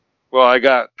Well, I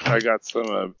got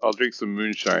some. I'll drink some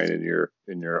moonshine in your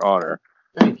honor.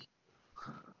 Thank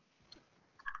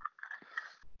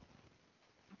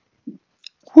you.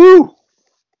 Woo!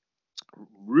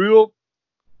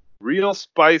 Real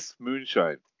spice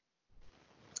moonshine.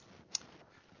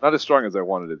 Not as strong as I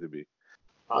wanted it to be.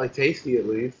 Probably tasty at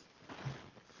least.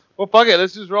 Well, fuck it.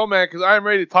 Let's just roll, man, because I'm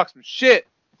ready to talk some shit.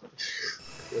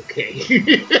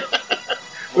 Okay.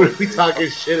 What are we talking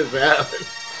shit about?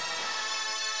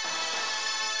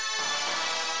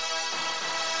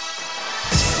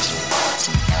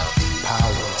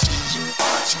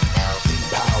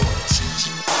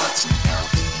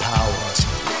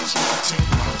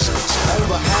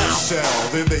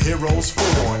 They're the heroes for.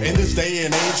 In this day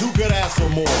and age, who could ask for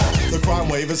more? The crime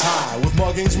wave is high, with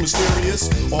muggings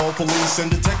mysterious. All police and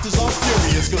detectives are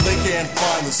furious, cause they can't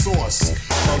find the source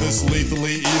of this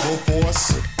lethally evil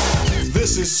force.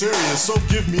 This is serious, so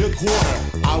give me a quarter.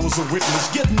 I was a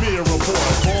witness, get me a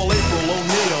reporter. Call April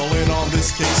O'Neil in on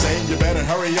this case, and you better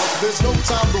hurry up, there's no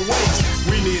time to waste.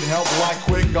 We need help like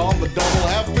quick on the double.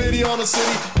 Have pity on the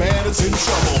city, man, it's in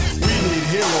trouble. We need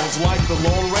heroes like the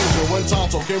Lone Ranger when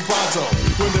Tonto came pronto,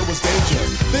 when there was danger.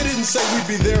 They didn't say we'd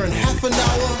be there in half an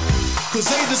hour, cause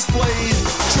they displayed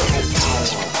triple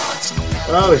power.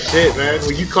 Oh shit, man.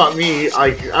 Well, you caught me.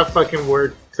 I fucking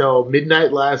worked till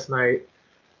midnight last night,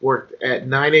 worked at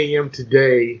 9 a.m.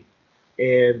 today,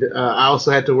 and I also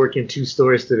had to work in 2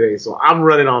 stores today, so I'm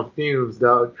running on fumes,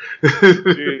 dog.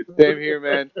 Dude, same here,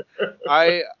 man.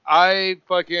 I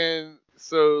fucking,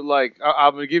 so like,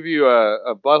 I'm gonna give you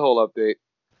a butthole update.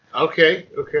 Okay.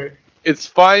 It's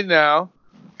fine now.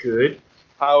 Good.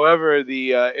 However,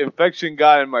 the infection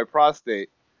got in my prostate.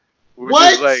 Which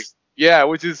What? Is like, yeah,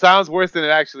 sounds worse than it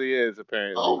actually is,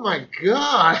 apparently. Oh my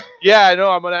god. Yeah, I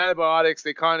know. I'm on antibiotics.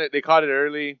 They caught it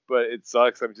early, but it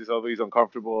sucks. I'm just always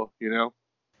uncomfortable, you know.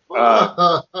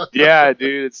 Yeah,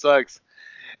 dude, it sucks.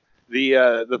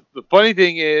 The funny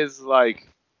thing is, like,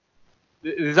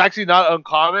 it's actually not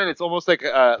uncommon. It's almost like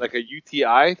a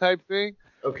UTI type thing.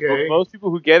 Okay. But most people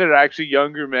who get it are actually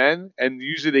younger men, and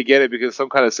usually they get it because of some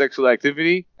kind of sexual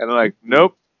activity. And I'm like,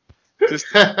 nope, just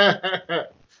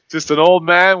an old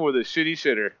man with a shitty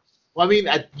shitter. Well, I mean,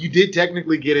 you did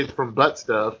technically get it from butt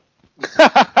stuff.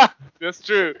 That's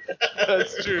true.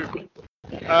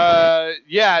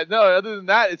 Yeah, no, other than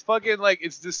that, it's fucking like,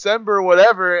 it's December or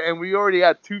whatever, and we already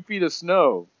got 2 feet of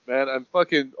snow. Man, I'm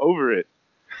fucking over it.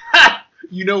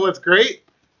 You know what's great?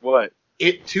 What?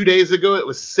 2 days ago, it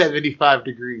was 75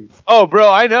 degrees. Oh,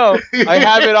 bro, I know. I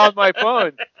have it on my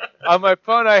phone. On my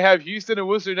phone, I have Houston and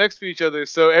Worcester next to each other,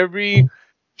 so every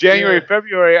January,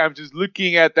 February, I'm just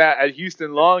looking at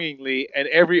Houston longingly, and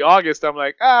every August, I'm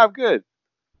like, I'm good.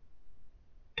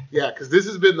 Yeah, because this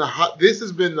has been the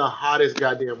hottest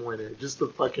goddamn winter, just the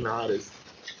fucking hottest.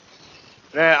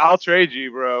 Man, I'll trade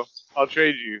you, bro. I'll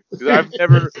trade you, because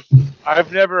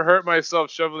I've never hurt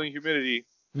myself shoveling humidity.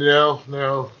 No.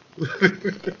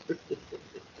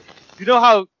 You know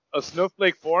how a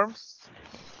snowflake forms?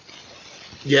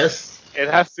 Yes. It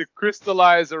has to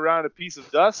crystallize around a piece of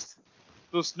dust.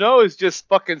 So snow is just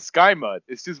fucking sky mud.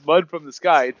 It's just mud from the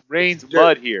sky. It rains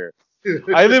mud here.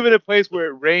 I live in a place where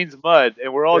it rains mud,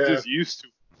 and we're all just used to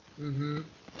it. Mm-hmm.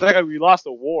 It's like we lost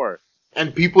a war.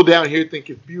 And people down here think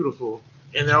it's beautiful.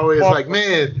 And they're always like,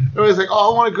 man, they're always like,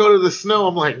 oh, I want to go to the snow.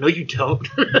 I'm like, no, you don't.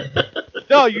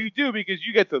 No, you do, because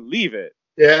you get to leave it.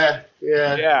 Yeah.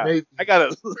 Maybe. I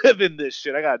gotta live in this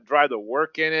shit. I gotta drive to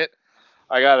work in it.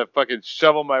 I gotta fucking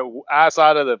shovel my ass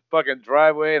out of the fucking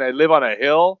driveway, and I live on a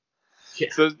hill. Yeah.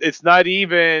 So it's not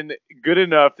even good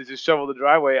enough to just shovel the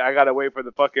driveway. I gotta wait for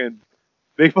the fucking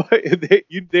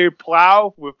they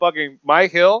plow with fucking my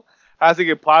hill has to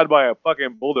get plowed by a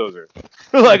fucking bulldozer.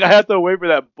 Like, I have to wait for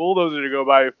that bulldozer to go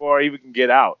by before I even can get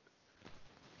out.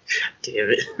 Damn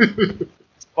it.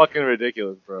 It's fucking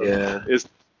ridiculous, bro. Yeah.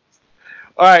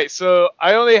 All right, so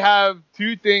I only have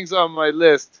 2 things on my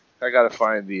list. I gotta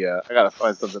find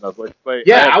something else.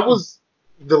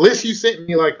 The list you sent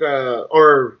me,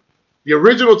 or the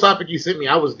original topic you sent me,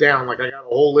 I was down. Like, I got a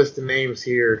whole list of names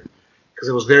here because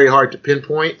it was very hard to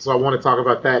pinpoint. So I want to talk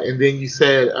about that. And then you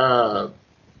said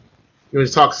you want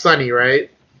to talk Sunny,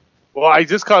 right? Well, I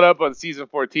just caught up on season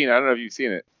 14. I don't know if you've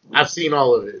seen it. I've seen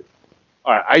all of it.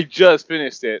 All right, I just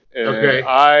finished it, and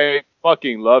I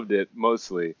fucking loved it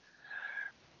mostly.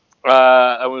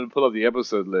 I'm going to pull up the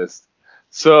episode list.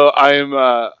 So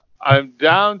I'm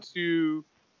down to.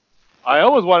 I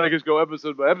almost want to just go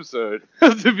episode by episode,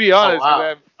 to be honest. Oh,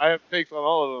 wow. I have takes on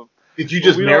all of them. Did you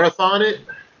just marathon it?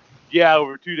 Yeah,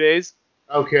 over 2 days.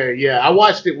 Okay, yeah. I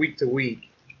watched it week to week.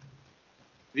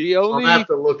 The I'm only gonna have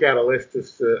to look at a list to.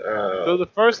 so the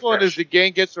first one is the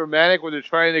gang gets romantic when they're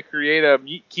trying to create a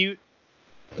meet cute.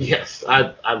 Yes,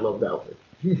 I love that one.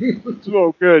 It's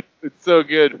so good. It's so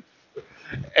good.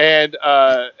 And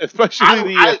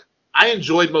especially I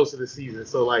enjoyed most of the season,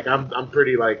 so like I'm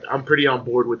pretty on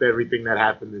board with everything that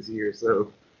happened this year.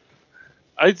 So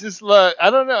I just love. I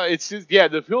don't know. It's just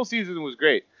the whole season was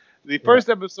great. The first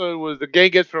episode was the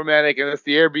gang gets romantic, and it's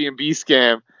the Airbnb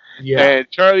scam. yeah, And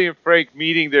Charlie and Frank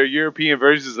meeting their European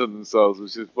versions of themselves,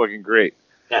 which is fucking great.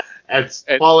 that's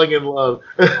falling in love.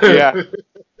 Yeah.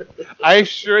 I'm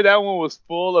sure that one was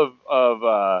full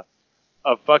of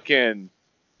fucking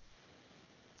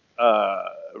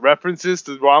references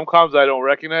to rom-coms I don't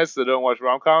recognize, so I don't watch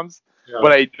rom-coms. Yeah.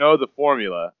 But I know the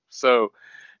formula. So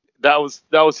that was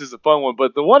just a fun one.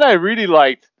 But the one I really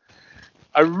liked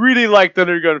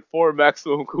Undergun 4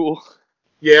 Maximum Cool.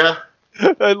 Yeah.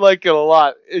 I like it a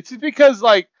lot. It's just because,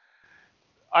 like,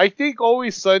 I think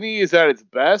Always Sunny is at its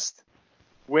best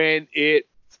when it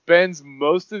spends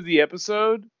most of the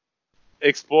episode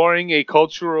exploring a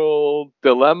cultural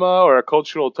dilemma or a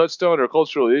cultural touchstone or a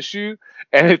cultural issue,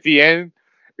 and at the end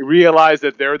realize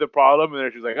that they're the problem, and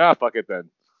they're just like, fuck it then.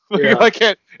 Yeah.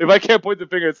 If I can't point the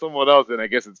finger at someone else, then I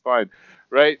guess it's fine,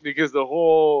 right? Because the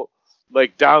whole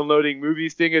like downloading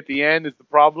movies thing at the end is the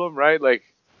problem, right? Like,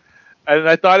 and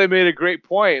I thought it made a great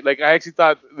point. Like, I actually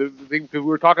thought the thing, because we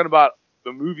were talking about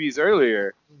the movies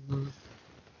earlier,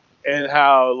 and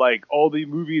how like all the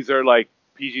movies are like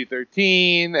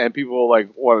PG-13, and people like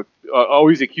want to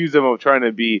always accuse them of trying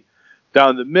to be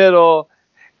down the middle,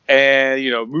 and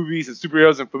movies and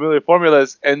superheroes and familiar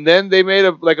formulas. And then they made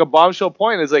a bombshell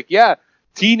point. It's like, yeah,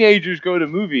 teenagers go to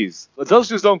movies. Adults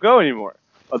just don't go anymore.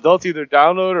 Adults either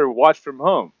download or watch from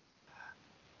home.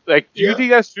 Like, do you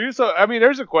think that's true? So, I mean,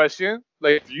 there's a question.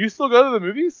 Like, do you still go to the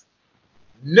movies?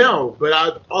 No, but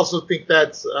I also think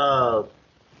that's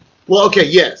well, okay,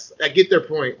 yes, I get their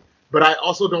point, but I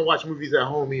also don't watch movies at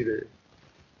home either.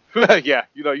 Yeah,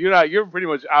 you're pretty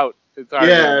much out entirely.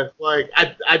 Yeah, like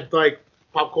I like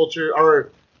pop culture or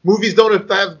movies don't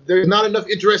have. There's not enough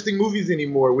interesting movies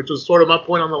anymore, which was sort of my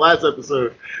point on the last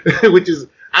episode. Which is,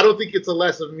 I don't think it's a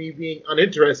less of me being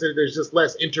uninterested. There's just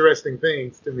less interesting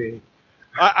things to me.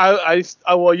 I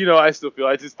still feel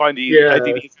I just find I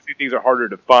think the interesting things are harder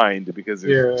to find because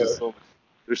there's just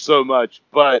there's so much.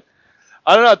 But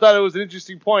I don't know. I thought it was an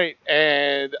interesting point,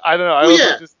 and I don't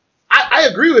know. I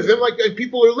agree with him. Like,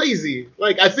 people are lazy.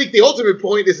 Like, I think the ultimate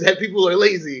point is that people are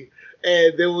lazy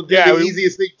and they will do the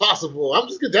easiest thing possible. I'm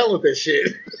just gonna download that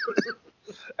shit.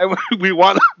 And we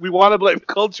want to blame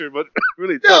culture, but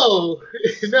really no.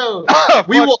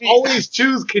 We will always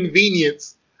choose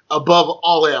convenience above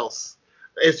all else.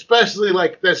 Especially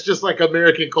like that's just like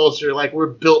American culture. Like, we're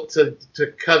built to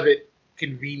covet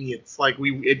convenience. Like,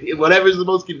 whatever's the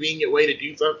most convenient way to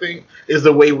do something is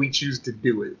the way we choose to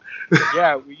do it.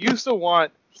 Yeah, we used to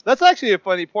want. That's actually a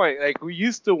funny point. Like, we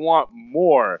used to want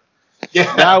more.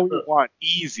 Yeah. Now we want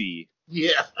easy.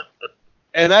 Yeah.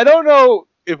 And I don't know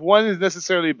if one is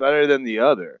necessarily better than the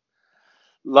other.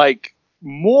 Like,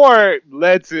 more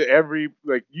led to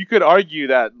you could argue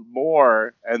that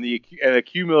more and a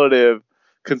cumulative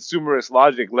consumerist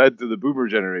logic led to the boomer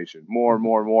generation.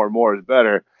 More is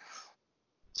better.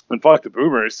 And fuck the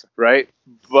boomers, right?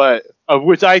 But of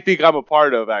which I think I'm a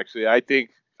part of, actually. I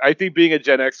think being a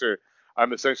Gen Xer,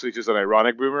 I'm essentially just an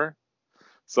ironic boomer.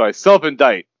 So I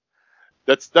self-indict.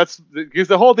 That's because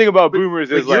the whole thing about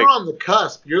boomers is you're on the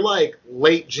cusp. You're like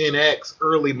late Gen X,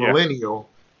 early millennial.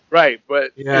 Right,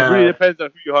 but it really depends on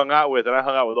who you hung out with, and I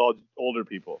hung out with all older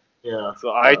people. Yeah.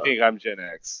 So I think I'm Gen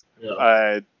X.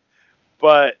 Yeah.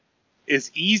 But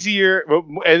it's easier,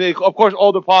 and of course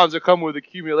all the problems that come with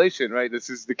accumulation, right?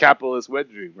 This is the capitalist wet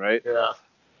dream, right? Yeah.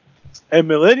 And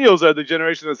millennials are the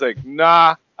generation that's like,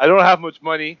 nah, I don't have much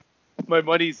money. My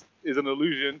money is an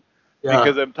illusion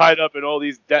because I'm tied up in all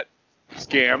these debt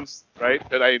scams, right,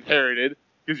 that I inherited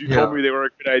because you told me they were a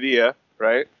good idea,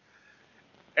 right?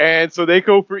 And so they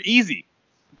go for easy,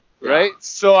 right?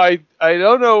 So I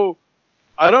don't know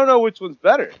which one's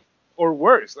better or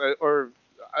worse,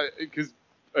 because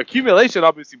accumulation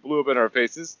obviously blew up in our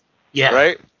faces,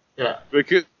 right? Yeah,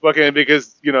 because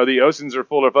the oceans are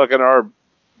full of fucking our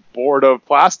board of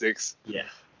plastics. Yeah,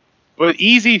 but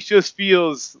easy just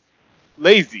feels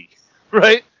lazy,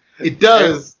 right? It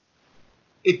does.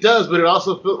 It does, but it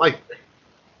also feels like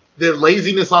the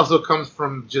laziness also comes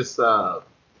from just have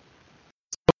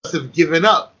given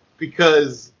up.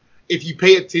 Because if you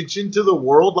pay attention to the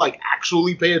world, like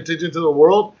actually pay attention to the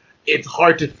world, it's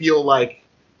hard to feel like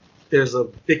there's a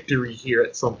victory here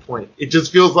at some point. It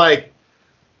just feels like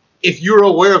if you're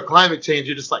aware of climate change,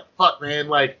 you're just like, fuck, man,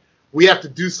 like we have to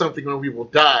do something or we will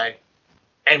die,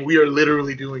 and we are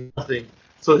literally doing nothing.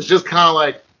 So it's just kind of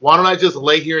like, why don't I just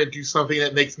lay here and do something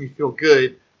that makes me feel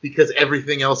good because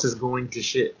everything else is going to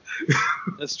shit.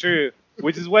 That's true.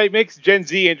 Which is why it makes Gen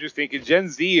Z interesting, because Gen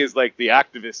Z is like the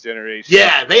activist generation.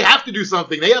 Yeah, they have to do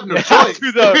something. They have no choice.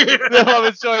 They don't have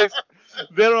a choice.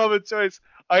 They don't have a choice.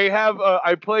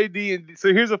 I play D&D.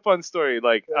 So here's a fun story.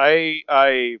 Like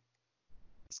I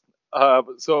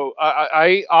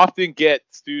often get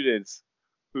students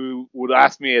who would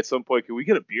ask me at some point, can we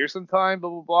get a beer sometime, blah,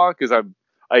 blah, blah, because I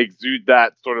exude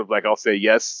that sort of like, I'll say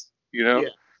yes, you know? Yeah.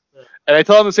 And I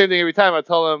tell them the same thing every time. I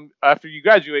tell them, after you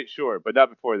graduate, sure, but not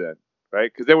before then, right?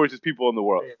 Because there were just people in the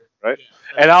world, right?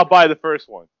 Yeah. And I'll buy the first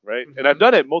one, right? Mm-hmm. And I've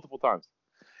done it multiple times.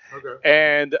 Okay.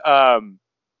 And,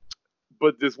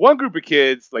 but this one group of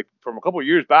kids, like from a couple of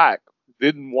years back,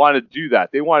 didn't want to do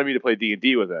that. They wanted me to play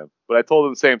D&D with them, but I told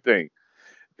them the same thing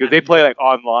because they play like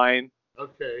online.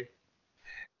 Okay.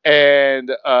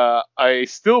 And I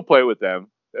still play with them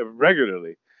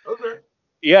regularly. Okay.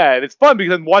 Yeah, and it's fun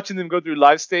because I'm watching them go through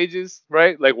life stages,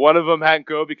 right? Like one of them hadn't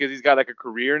go because he's got like a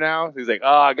career now. He's like,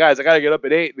 guys, I got to get up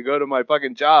at 8 to go to my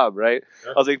fucking job, right?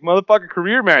 Yeah. I was like, motherfucker,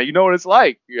 career man, you know what it's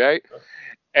like, right? Yeah.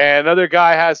 And another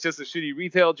guy has just a shitty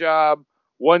retail job.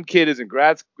 One kid is in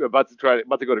about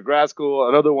to go to grad school.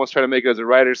 Another one's trying to make it as a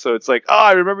writer. So it's like,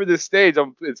 I remember this stage.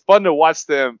 It's fun to watch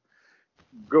them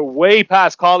go way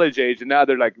past college age, and now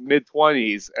they're like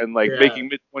mid-20s and like making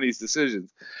mid-20s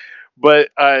decisions. But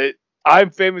I'm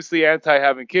famously anti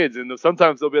having kids, and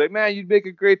sometimes they'll be like, "Man, you'd make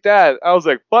a great dad." I was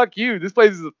like, "Fuck you! This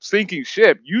place is a sinking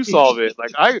ship. You solve it."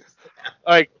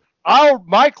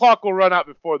 My clock will run out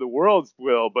before the world's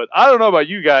will, but I don't know about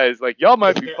you guys. Like, y'all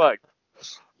might be fucked.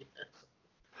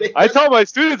 I tell my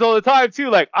students all the time too.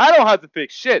 Like, I don't have to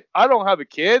fix shit. I don't have a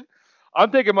kid.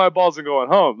 I'm taking my balls and going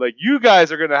home. Like, you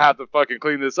guys are gonna have to fucking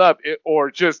clean this up,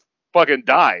 or just fucking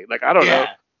die. Like, I don't know.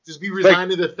 Just be resigned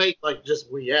to the fate. Like, this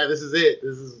is it.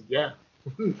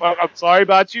 I'm sorry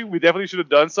about you. We definitely should have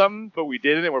done something, but we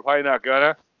didn't, and we're probably not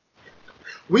gonna.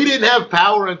 We didn't have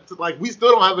power, we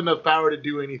still don't have enough power to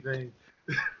do anything.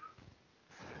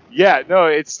 Yeah, no,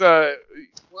 it's, I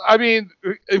mean,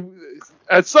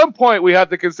 at some point we have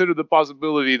to consider the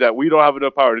possibility that we don't have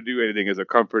enough power to do anything as a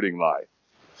comforting lie.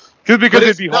 Because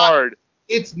it'd be hard.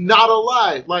 It's not a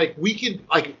lie. Like, we can,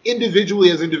 individually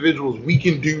as individuals, we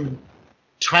can do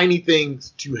tiny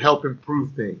things to help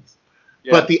improve things.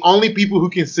 Yeah. But the only people who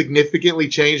can significantly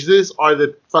change this are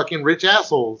the fucking rich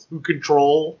assholes who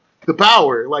control the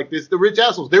power. Like, the rich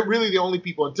assholes. They're really the only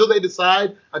people. Until they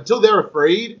decide, until they're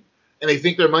afraid, and they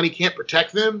think their money can't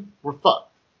protect them, we're fucked.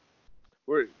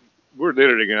 We're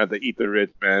literally going to have to eat the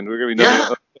rich, man. We're going to be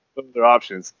no other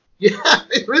options. Yeah,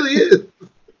 it really is.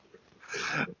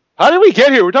 How did we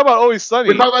get here? We're talking about Always Sunny.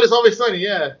 We're talking about It's Always Sunny,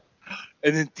 yeah.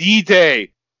 And then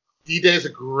D-Day. D-Day is a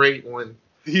great one.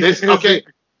 Okay,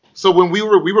 so when we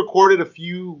recorded a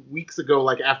few weeks ago,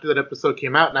 like after that episode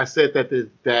came out, and I said that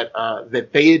that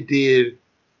they did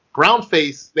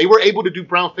Brownface. They were able to do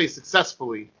Brownface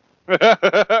successfully.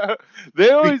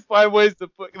 They always find ways to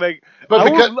put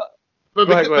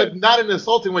but not in an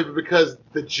insulting way, but because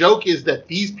the joke is that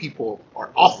these people are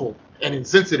awful and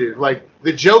insensitive. Like,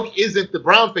 the joke isn't the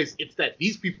brownface; it's that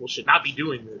these people should not be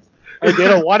doing this. And they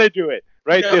don't want to do it,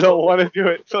 right? Yeah. They don't want to do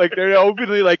it. So, like, they're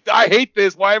openly like, "I hate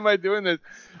this. Why am I doing this?"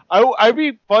 I'd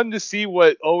be fun to see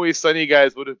what Always Sunny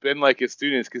guys would have been like as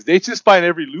students, because they just find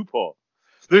every loophole.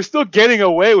 They're still getting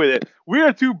away with it. We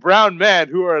are two brown men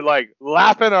who are like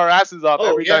laughing our asses off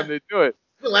every time they do it.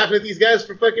 I've been laughing at these guys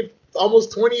for fucking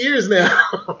almost 20 years now.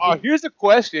 Here's a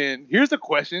question.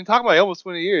 Talking about almost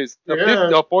 20 years.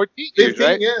 14 years,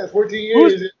 right? Yeah, 14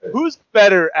 years. Who's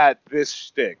better at this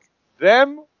shtick?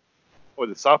 Them or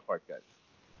the South Park guys?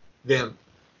 Them.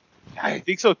 I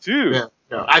think so too. Yeah.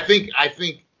 No, I think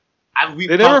they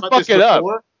never fuck it up.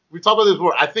 We talked about this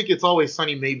before. I think It's Always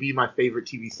Sunny may be my favorite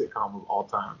TV sitcom of all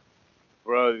time.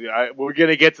 Bro, we're going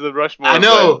to get to the Rushmore. I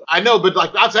know, but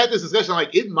like, I've had this discussion,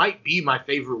 like, it might be my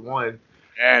favorite one.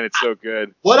 Man, it's so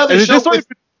good. What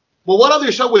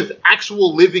other show with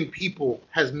actual living people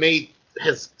has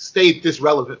stayed this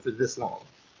relevant for this long?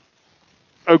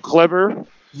 Oh, Clever.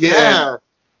 Yeah.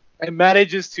 And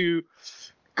manages to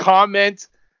comment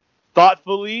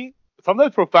thoughtfully,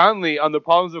 sometimes profoundly, on the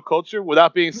problems of culture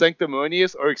without being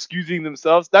sanctimonious or excusing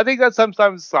themselves. I think that's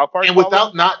sometimes South Park.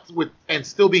 And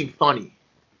still being funny.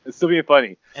 And still being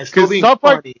funny. And still being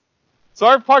funny.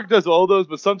 South Park does all those,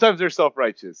 but sometimes they're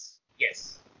self-righteous.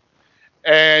 Yes.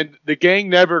 And the gang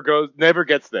never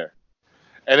gets there.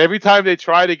 And every time they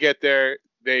try to get there,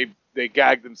 they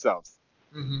gag themselves.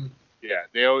 Mm-hmm. Yeah,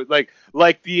 they always like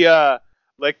the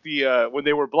when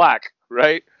they were black,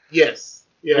 right? Yes.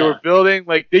 Yeah. They were building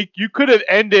like you could have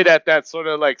ended at that sort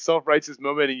of like self-righteous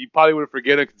moment, and you probably would have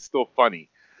forgotten it 'cause it's still funny.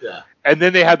 Yeah. And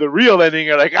then they had the real ending.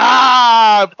 You're like,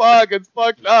 fuck, it's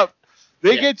fucked up.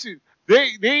 They get you.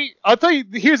 They. I'll tell you.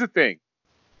 Here's the thing.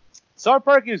 South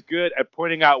Park is good at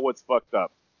pointing out what's fucked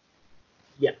up.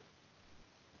 Yeah.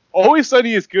 Always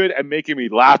Sunny is good at making me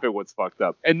laugh at what's fucked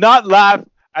up, and not laugh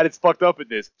at its fucked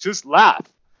upness. Just laugh.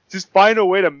 Just find a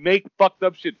way to make fucked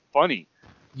up shit funny.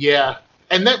 Yeah.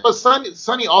 But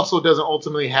Sunny also doesn't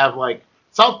ultimately have like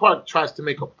South Park tries to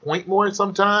make a point more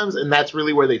sometimes, and that's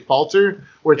really where they falter.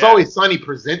 Where it's always Sunny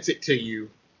presents it to you,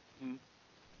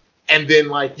 and then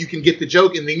like you can get the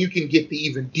joke, and then you can get the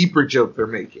even deeper joke they're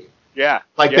making. Yeah,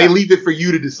 they leave it for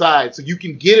you to decide, so you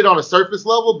can get it on a surface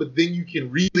level, but then you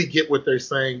can really get what they're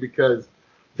saying because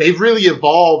they've really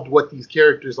evolved what these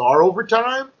characters are over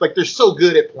time. Like they're so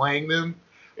good at playing them.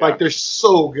 Yeah. Like they're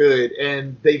so good,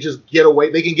 and they just get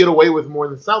away. They can get away with more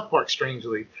than South Park,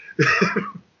 strangely.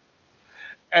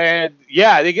 And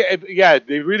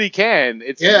they really can.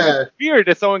 It's weird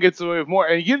that someone gets away with more.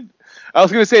 And I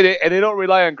was going to say that, and they don't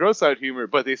rely on gross out humor,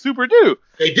 but they super do.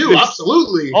 They do,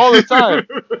 absolutely, all the time.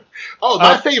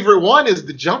 My favorite one is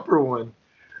the jumper one.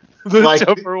 The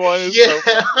jumper one is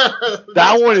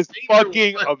that one is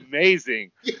fucking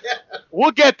amazing. Yeah.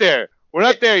 We'll get there. We're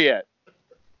not there yet.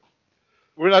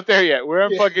 We're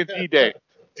on fucking D-Day.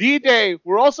 D-Day,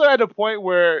 we're also at a point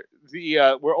where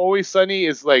where Always Sunny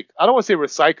is like, I don't want to say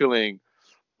recycling,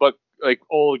 but like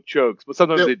old jokes, but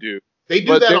sometimes they do. They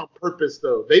do that on purpose,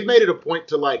 though. They've made it a point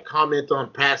to like comment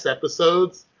on past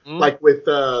episodes, like with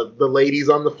the ladies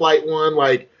on the flight one.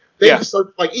 Like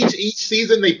like each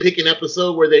season they pick an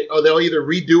episode where they'll either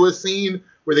redo a scene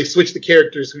where they switch the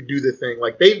characters who do the thing.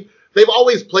 Like they've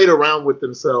always played around with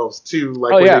themselves too.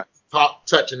 Like when they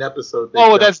touch an episode.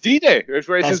 That's D-Day.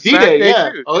 That's D-Day.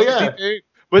 Yeah. Too. Oh yeah. D-Day.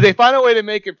 But they find a way to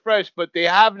make it fresh. But they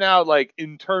have now like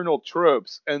internal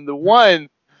tropes, and the one.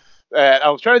 I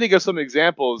was trying to think of some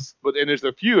examples, and there's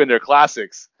a few, and they're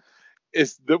classics.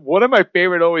 One of my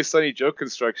favorite Always Sunny joke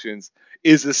constructions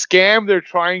is the scam they're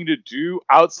trying to do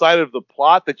outside of the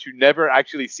plot that you never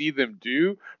actually see them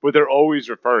do, but they're always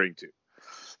referring to.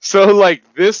 So,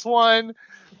 like this one,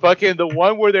 fucking the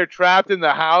one where they're trapped in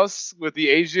the house with the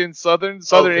Asian Southern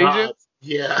Asians.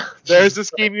 Yeah. There's the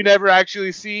scheme you never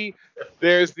actually see.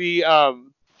 There's the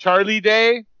Charlie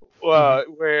Day,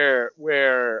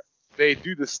 where they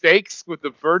do the stakes with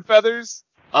the bird feathers.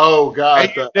 Oh god!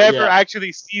 And you never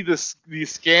actually see the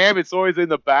scam. It's always in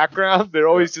the background. They're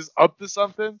always just up to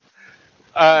something.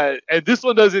 And this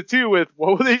one does it too. With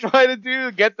what were they trying to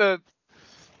do?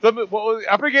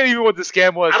 I forget even what the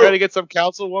scam was. Trying to get some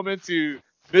councilwoman to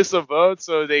miss a vote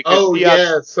so they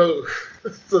could so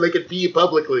they could pee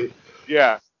publicly.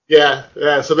 Yeah. Yeah.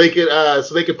 So they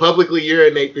could publicly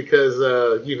urinate because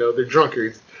they're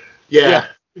drunkards. Yeah.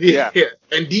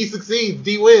 And D succeeds.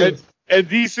 D wins. And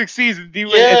D succeeds and D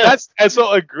wins. Yeah. And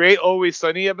so a great Always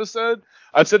Sunny episode.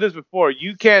 I've said this before.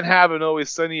 You can't have an Always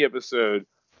Sunny episode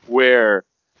where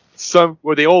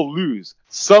they all lose.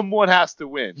 Someone has to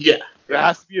win. Yeah. There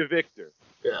has to be a victor.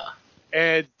 Yeah.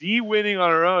 And D winning on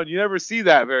her own, you never see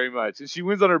that very much. And she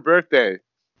wins on her birthday.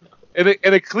 And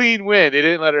a clean win. They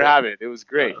didn't let her have it. It was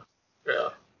great. Yeah.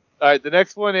 All right, the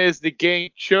next one is the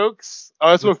gang chokes.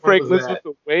 Oh, that's what Frank lives with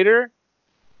the waiter.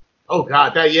 Oh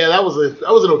god, that was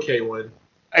an okay one.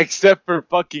 Except for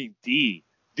fucking D.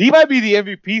 D might be the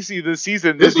MVP of the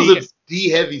season. This was a D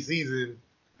heavy season.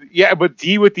 Yeah, but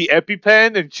D with the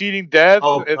EpiPen and cheating death.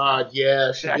 Oh god,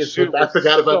 yeah. I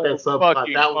forgot about that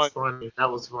subplot.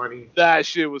 That was funny. That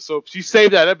shit was so. She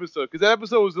saved that episode because that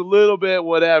episode was a little bit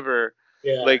whatever.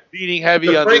 Yeah. Like beating heavy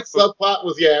the on Frank subplot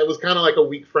was it was kind of like a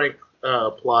weak Frank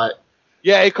plot.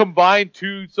 Yeah, it combined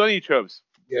two Sunny tropes.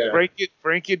 Yeah. Frank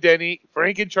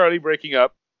and Charlie breaking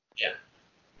up. Yeah.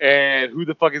 And who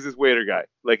the fuck is this waiter guy?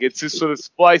 Like, it's just sort of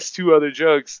spliced two other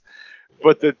jokes,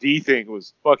 but the D thing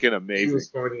was fucking amazing. He was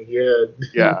funny, yeah.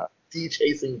 Yeah. D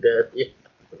chasing death, yeah.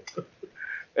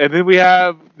 And then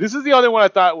this is the other one I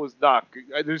thought was not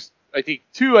good. There's, I think,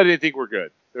 two I didn't think were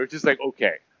good. They were just like,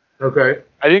 okay. Okay.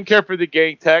 I didn't care for the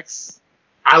gang texts.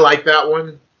 I like that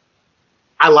one.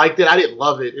 I liked it. I didn't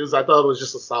love it. I thought it was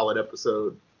just a solid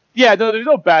episode. Yeah, no, there's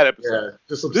no bad episodes. Yeah,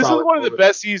 just some this is one of the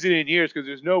best seasons in years because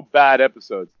there's no bad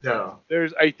episodes. No.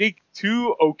 There's, I think,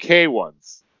 two okay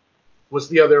ones. What's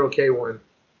the other okay one?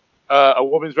 A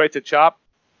Woman's Right to Chop.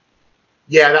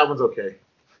 Yeah, that one's okay.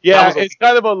 Yeah, it's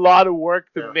kind of a lot of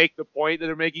work to make the point that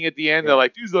they're making at the end. Yeah. They're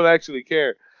like, dudes don't actually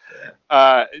care.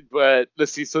 Yeah. But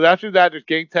let's see. So after that, there's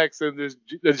gang texts and there's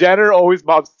the janitor always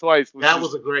mobs twice. That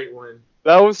was a great one.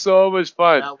 That was so much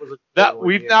fun. That was a great one.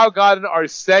 We've now gotten our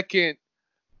second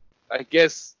I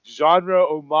guess, genre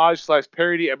homage /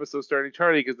 parody episode starring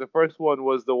Charlie, because the first one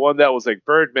was the one that was like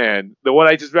Birdman, the one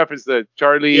I just referenced, the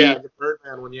Charlie. Yeah, the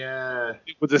Birdman one. Yeah.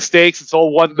 With the stakes, it's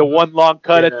all one, the one long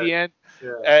cut at Yeah. the end.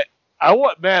 Yeah. I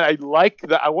like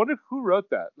that. I wonder who wrote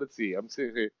that. Let's see. I'm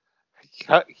seeing here.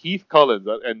 Heath Collins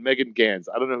and Megan Gans.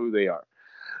 I don't know who they are.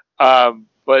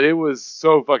 But it was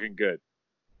so fucking good.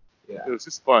 Yeah. It was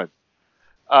just fun.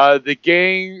 The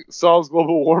Gang Solves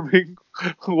Global Warming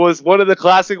was one of the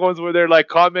classic ones where they're like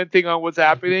commenting on what's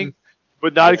happening,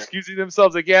 but not excusing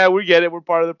themselves. Like, yeah, we get it. We're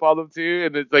part of the problem too.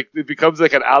 And it's like, it becomes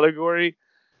like an allegory.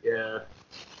 Yeah.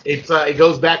 It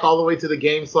goes back all the way to The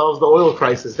Game Solves the Oil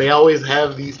Crisis. They always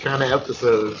have these kind of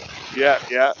episodes. Yeah.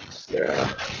 Yeah.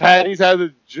 Patty's Has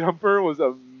a Jumper was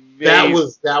amazing.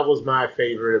 That was my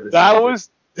favorite of the That season. was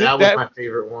my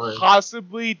favorite one.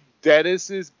 Possibly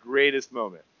Dennis's greatest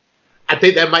moment. I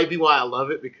think that might be why I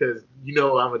love it, because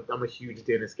I'm a huge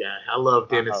Dennis guy. I love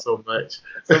Dennis so much.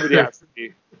 Somebody has to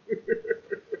be.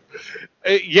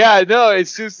 Yeah, no,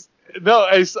 it's just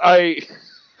I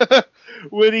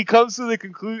when he comes to the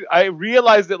conclusion, I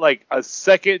realized it like a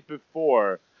second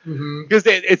before, because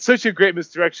it's such a great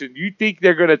misdirection. You think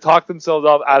they're going to talk themselves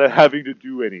off out of having to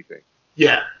do anything.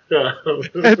 Yeah. And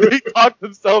they talk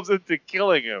themselves into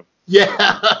killing him.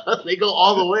 Yeah, they go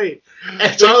all the way.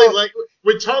 And Charlie's like,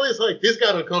 when Charlie's like, this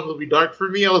got uncomfortably dark for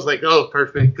me, I was like, oh,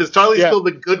 perfect. Because Charlie's still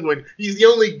the good one. He's the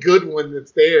only good one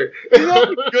that's there. He's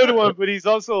not a good one, but he's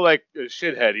also like a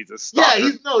shithead. He's a stalker.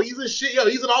 Yeah, he's a shit.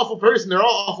 He's an awful person. They're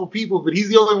all awful people, but he's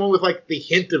the only one with like the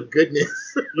hint of goodness.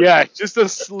 Yeah, just a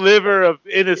sliver of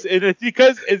innocence.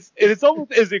 Because it's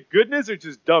almost, is it goodness or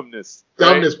just dumbness? Right?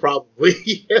 Dumbness,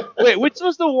 probably. Yeah. Wait, which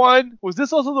was the one? Was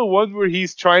this also the one where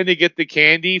he's trying to get the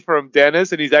candy from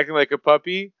Dennis and he's acting like a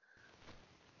puppy?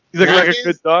 He's like a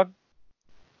good dog?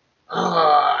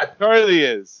 Charlie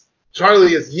is.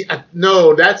 Charlie is. Yeah,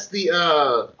 no, that's the.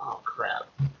 Oh, crap.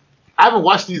 I haven't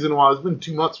watched these in a while. It's been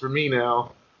 2 months for me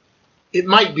now. It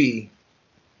might be.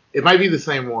 It might be the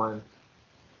same one.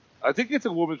 I think it's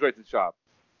A Woman's Right to Shop.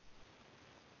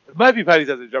 It might be Patty's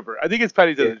Has a Jumper. I think it's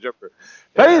Patty's Has a Jumper.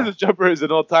 Patty's Has a Jumper is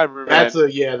an all-timer, man.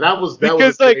 That was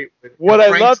because, like, what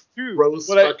I love, too. Rose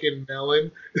fucking melon.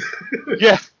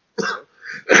 Yeah.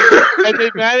 And they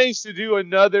managed to do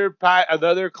another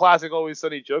classic Always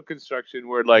Sunny joke construction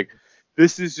where, like,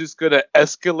 this is just going to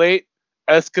escalate.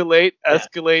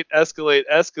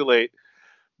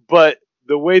 But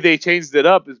the way they changed it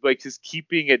up is by just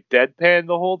keeping it deadpan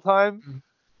the whole time.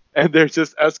 And they're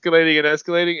just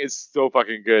escalating. It's so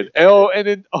fucking good.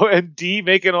 And D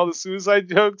making all the suicide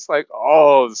jokes. Like,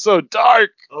 oh, so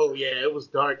dark. Oh, yeah, it was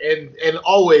dark. And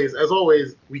always, as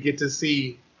always, we get to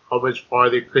see how much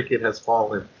farther Cricket has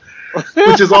fallen.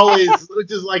 which is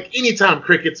like, anytime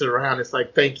Cricket's around, it's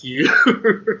like, thank you.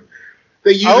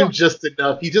 They use him just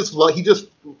enough. He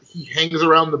hangs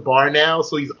around the bar now,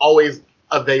 so he's always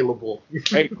available.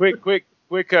 Hey, quick!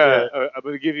 I'm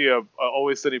gonna give you a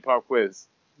Always Sunny pop quiz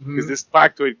because this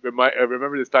factoid. I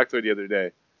remember this factoid the other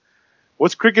day.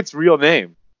 What's Cricket's real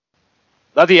name?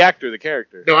 Not the actor, the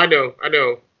character. No, I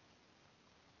know.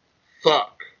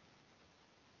 Fuck.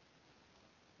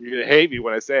 You're gonna hate me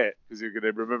when I say it because you're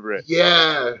gonna remember it.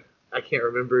 Yeah, I can't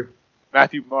remember.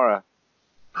 Matthew Mara.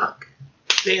 Fuck.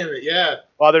 Damn it, yeah.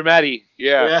 Father Matty,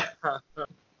 yeah. All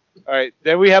right,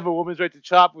 then we have A Woman's Right to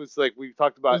Chop, which like we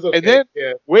talked about. Okay. And then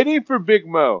Waiting for Big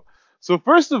Mo. So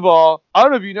first of all, I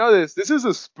don't know if you know this is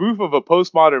a spoof of a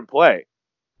postmodern play.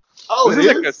 Oh, this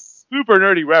is like a super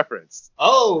nerdy reference.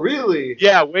 Oh, really?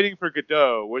 Yeah, Waiting for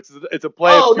Godot, which is it's a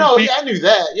play. Oh, no, yeah, I knew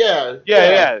that,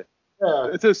 Yeah.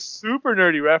 It's a super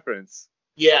nerdy reference.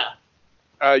 Yeah.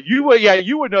 You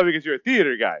would know because you're a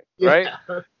theater guy, right?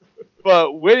 Yeah.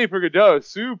 But Waiting for Godot is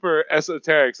super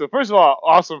esoteric. So first of all,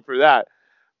 awesome for that.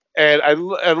 And I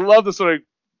love the sort of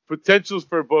potentials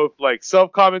for both like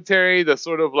self-commentary, the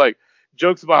sort of like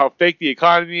jokes about how fake the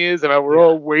economy is and how we're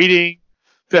all waiting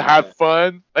to have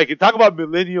fun. Like, talk about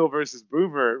millennial versus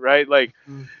boomer, right? Like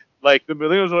the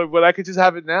millennials are like, but I could just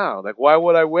have it now. Like, why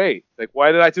would I wait? Like,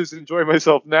 why did I just enjoy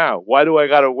myself now? Why do I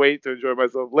gotta wait to enjoy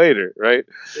myself later, right?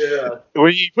 Yeah.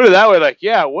 When you put it that way, like,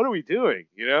 yeah, what are we doing,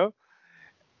 you know?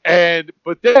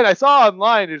 But then I saw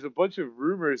online there's a bunch of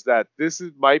rumors that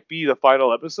might be the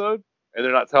final episode, and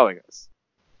they're not telling us.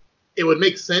 It would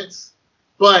make sense,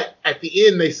 but at the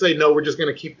end they say, no, we're just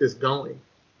going to keep this going.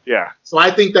 Yeah. So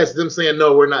I think that's them saying,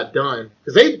 no, we're not done.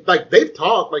 Because they've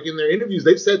talked, like in their interviews,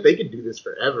 they've said they could do this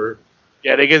forever.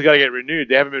 Yeah, they just got to get renewed.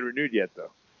 They haven't been renewed yet,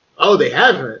 though. Oh, they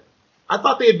haven't? I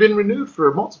thought they had been renewed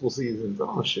for multiple seasons.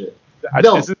 Oh, shit.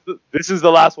 No. This is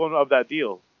the last one of that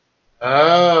deal.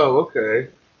 Oh, okay.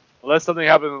 Unless something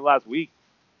happened in the last week.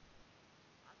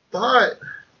 Thought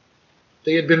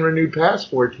they had been renewed past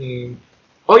 14.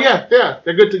 Oh yeah,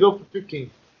 they're good to go for 15.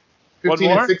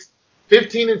 15 and 16.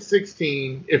 15 and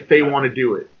 16 if they want to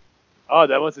do it. Oh,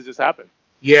 that must have just happened.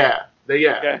 Yeah.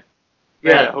 Okay.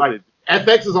 Yeah, like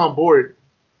FX is on board.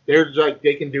 They're like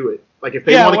they can do it. Like if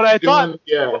they want to keep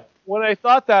doing, When I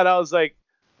thought that, I was like,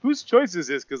 whose choice is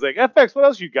this? Because like FX, what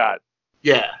else you got?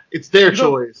 Yeah, it's their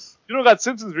choice. You don't got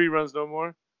Simpsons reruns no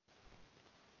more.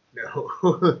 No.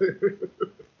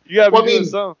 You gotta be doing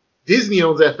something. Disney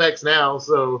owns FX now,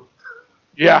 so.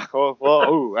 Yeah.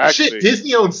 Well, actually. Shit,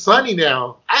 Disney owns Sunny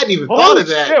now. I hadn't even thought of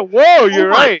that. Shit, whoa, you're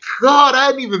right. Oh my God, I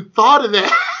hadn't even thought of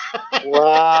that.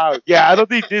 Wow. Yeah, I don't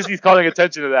think Disney's calling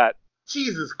attention to that.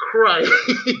 Jesus Christ.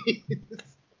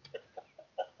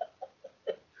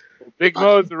 Big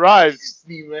Mo's arrives.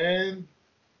 Disney, man.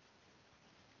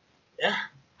 Yeah.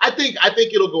 I think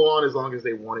it'll go on as long as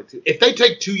they want it to. If they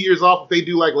take 2 years off, if they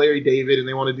do like Larry David and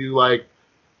they want to do like,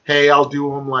 hey, I'll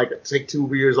do them like take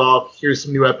 2 years off. Here's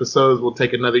some new episodes. We'll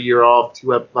take another year off. They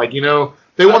want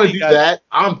to do that.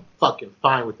 I'm fucking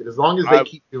fine with it as long as they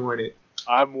keep doing it.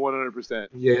 I'm 100%.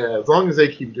 Yeah, as long as they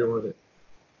keep doing it.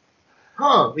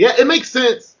 Huh? Yeah, it makes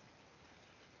sense.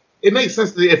 It makes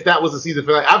sense if that was a season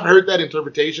finale. I've heard that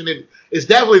interpretation. It's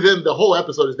definitely them. The whole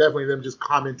episode is definitely them just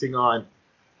commenting on,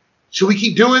 should we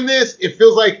keep doing this? It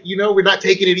feels like, we're not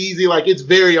taking it easy. Like, it's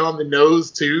very on the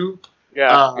nose, too.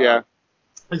 Yeah.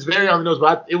 It's very on the nose,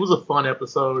 but it was a fun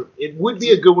episode. It would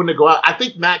be a good one to go out. I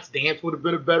think Max Dance would have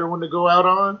been a better one to go out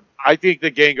on. I think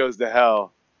The Gang Goes to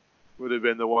Hell would have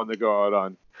been the one to go out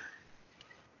on.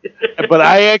 But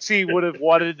I actually would have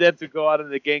wanted them to go out on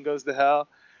The Gang Goes to Hell.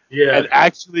 Yeah. And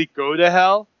actually go to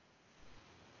hell.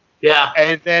 Yeah.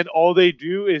 And then all they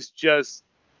do is just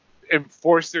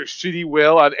enforce their shitty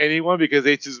will on anyone because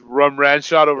they just run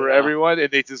ranshot over everyone and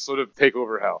they just sort of take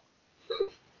over hell.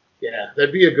 Yeah,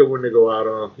 that'd be a good one to go out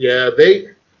on. Yeah, they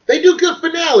do good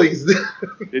finales.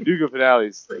 They do good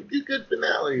finales. They do good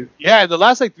finales. Yeah, and the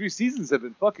last 3 seasons have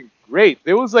been fucking great.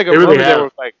 There was like a moment there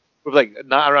with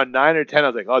around 9 or 10, I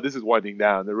was like, oh, this is winding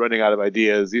down. They're running out of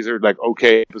ideas. These are like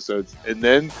okay episodes. And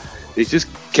then they just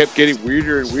kept getting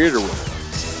weirder and weirder with it.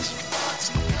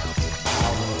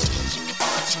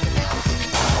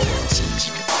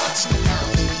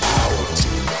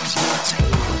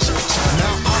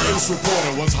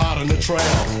 Reporter was hot on the trail,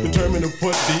 determined to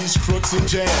put these crooks in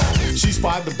jail. She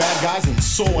spied the bad guys and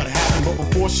saw what happened, but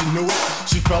before she knew it,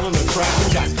 she fell in the trap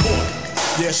and got caught.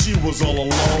 Yeah, she was all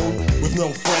alone, with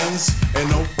no friends and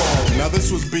no phone. Now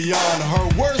this was beyond her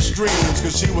worst dreams,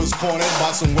 cause she was cornered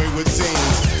by some wayward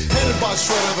teens. Headed by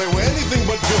Shredder, they were anything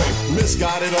but good.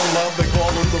 Misguided on love, they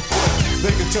called them the Foot.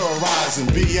 They could terrorize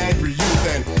and be angry youth,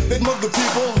 and they'd mug the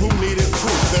people who needed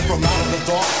proof. Then from out of the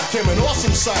dark came an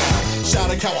awesome sight.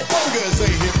 Shouting cowabunga as they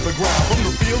hit the ground. From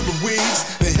the field of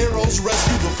weeds, the heroes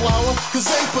rescued the flower, cause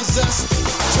they possessed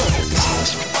eternal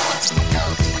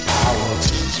power.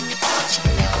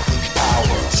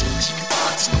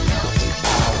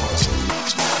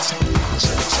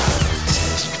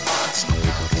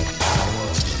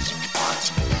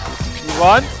 Move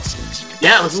on?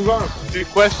 Yeah, let's move on. Good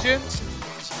question.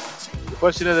 The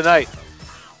question of the night.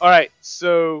 All right,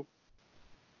 so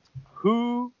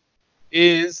who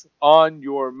is on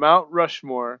your Mount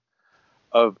Rushmore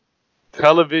of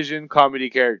television comedy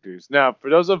characters? Now, for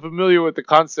those unfamiliar with the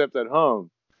concept at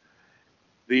home,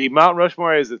 the Mount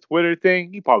Rushmore is a Twitter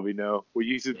thing. You probably know.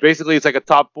 Basically, it's like a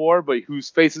top 4, but whose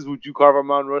faces would you carve on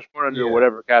Mount Rushmore under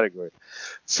whatever category?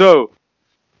 So,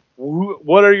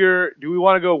 what are your? Do we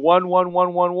want to go 1, 1,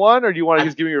 1, 1, 1, or do you want to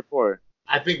just give me your 4?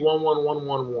 I think 1, 1, 1,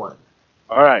 1, 1.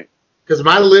 All right. Because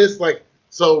my list,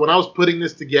 so when I was putting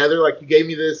this together, you gave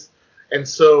me this, and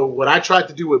so what I tried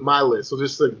to do with my list, so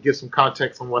just to give some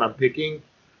context on what I'm picking,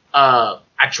 I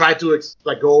tried to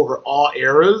go over all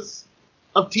eras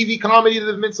of TV comedy that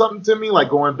have meant something to me,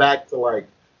 going back to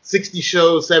 60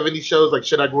 shows, 70 shows,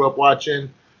 shit I grew up watching,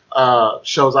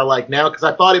 shows I like now, because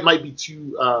I thought it might be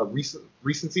too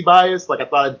recency bias. I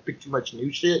thought I'd pick too much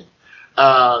new shit.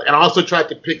 And I also tried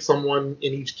to pick someone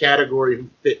in each category who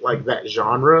fit that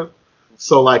genre.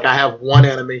 So I have one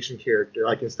animation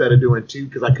character, instead of doing 2,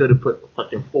 because I could have put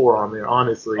fucking 4 on there,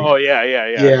 honestly. Oh yeah.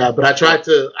 Yeah, but I tried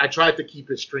to keep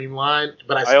it streamlined.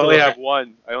 But I only have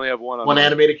one. I only have one on one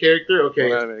animated character.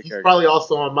 Okay, he's probably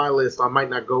also on my list. I might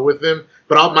not go with him,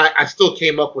 but I still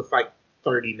came up with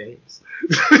 30 names.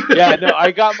 Yeah, no,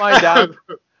 I got mine down.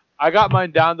 I got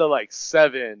mine down to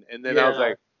 7, and then I was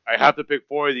like, I have to pick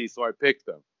 4 of these, so I picked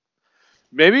them.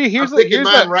 Maybe here's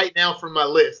mine right now from my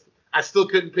list. I still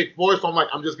couldn't pick 4, so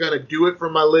I'm just gonna do it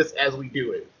from my list as we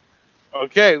do it.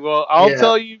 Okay, well, I'll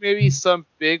tell you maybe some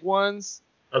big ones.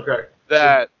 Okay.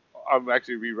 That I'm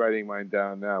actually rewriting mine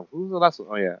down now. Who's the last one?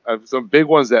 Oh yeah, I have some big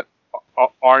ones that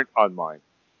aren't on mine.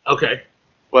 Okay.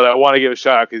 But I want to give a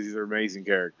shout out because these are amazing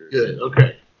characters. Good.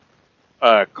 Okay.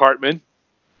 Cartman.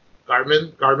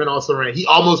 Cartman also ran. He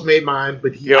almost made mine,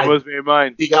 but He almost made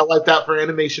mine. He got wiped out for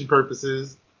animation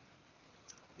purposes.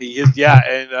 He is, yeah,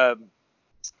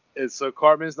 and so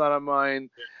Cartman's not on mine.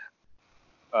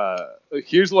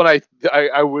 Here's what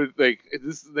I would like.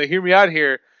 They hear me out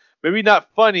here. Maybe not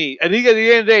funny. I think at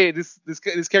the end of the day,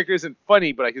 this character isn't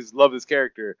funny, but I just love this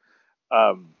character.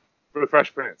 For the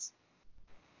Fresh Prince.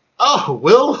 Oh,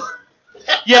 Will.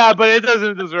 Yeah, but it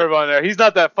doesn't deserve on there. He's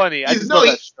not that funny. I just love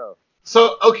that show.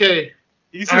 So okay,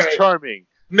 he's just charming.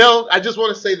 No, I just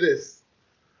want to say this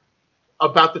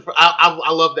about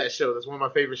I love that show. That's one of my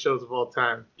favorite shows of all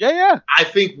time. Yeah. I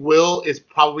think Will is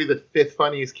probably the 5th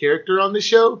funniest character on the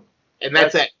show, and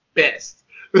that's at best.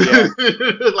 Yeah.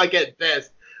 Like at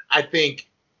best, I think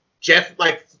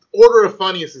order of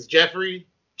funniest is Jeffrey,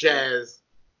 Jazz,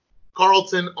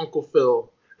 Carlton, Uncle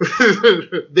Phil,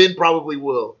 then probably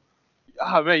Will.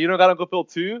 Oh man, you don't got Uncle Phil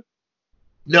too?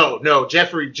 No,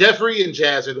 Jeffrey and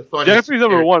Jazz are the funniest. Jeffrey's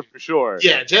number one for sure.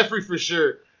 Yeah, Jeffrey for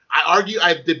sure.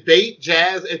 I debate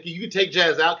Jazz. If you could take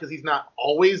Jazz out because he's not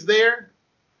always there.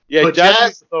 Yeah, but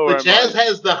Jazz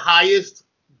has the highest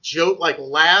joke, like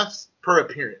laughs per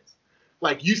appearance.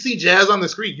 Like you see Jazz on the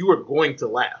screen, you are going to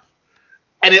laugh,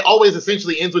 and it always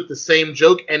essentially ends with the same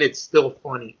joke, and it's still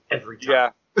funny every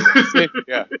time.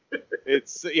 Yeah,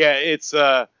 it's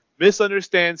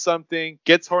misunderstands something,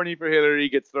 gets horny for Hillary,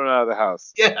 gets thrown out of the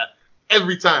house. Yeah,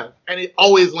 every time, and it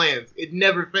always lands. It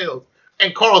never fails.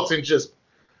 And Carlton just,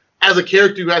 as a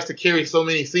character who has to carry so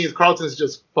many scenes, Carlton's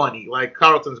just funny. Like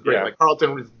Carlton's great. Yeah. Like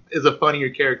Carlton is a funnier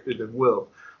character than Will.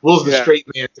 Will's the straight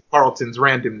man to Carlton's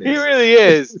randomness. He really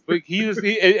is. But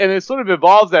and it sort of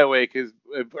evolves that way because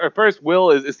at first Will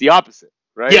is the opposite,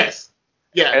 right? Yes.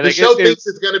 Yeah. And the show thinks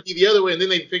it's going to be the other way, and then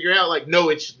they figure out like, no,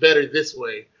 it's better this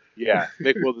way. Yeah,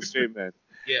 make Will the straight man.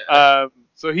 Yeah.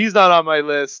 So he's not on my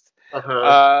list.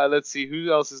 Uh-huh. Let's see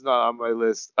who else is not on my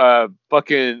list.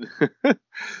 Fucking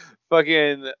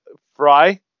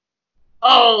Fry.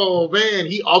 Oh man,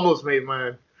 he almost made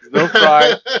mine. No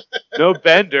Fry, no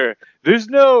Bender. Here's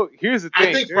the thing.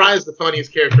 I think Fry is the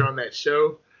funniest character on that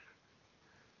show.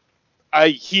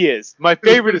 He is. My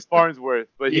favorite is Farnsworth,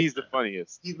 but he's the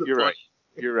funniest. You're right.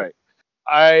 You're right.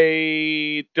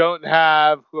 I don't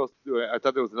have. Who else? I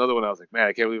thought there was another one. I was like, man,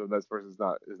 I can't believe this person is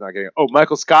not getting it. Oh,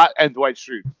 Michael Scott and Dwight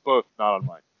Schrute, both not on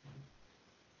mine.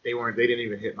 They didn't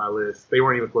even hit my list. They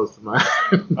weren't even close to mine.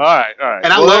 All right.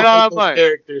 And I love those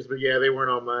characters, but yeah, they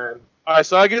weren't on mine. All right,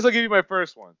 so I guess I'll give you my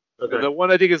first one. Okay. The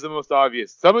one I think is the most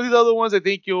obvious. Some of these other ones I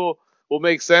think will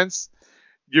make sense.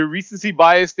 Your recency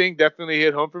bias thing definitely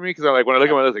hit home for me because I'm like, when I look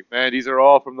at my list, like, man, these are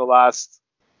all from the last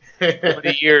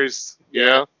 20 years, you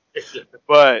know.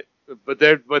 But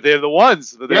they're the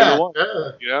ones. But they're the ones. Yeah.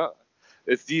 You know,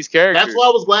 it's these characters. That's why I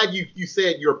was glad you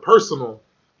said you're personal.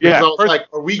 Yeah. I was like,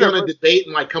 are we going to debate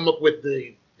and like come up with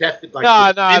the definite like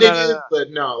no.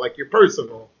 But no, like you're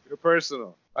personal. You're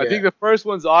personal. Yeah. I think the first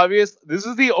one's obvious. This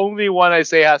is the only one I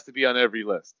say has to be on every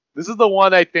list. This is the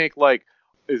one I think like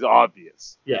is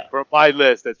obvious. Yeah. For my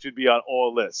list that should be on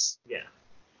all lists. Yeah.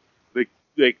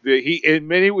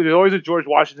 There's always a George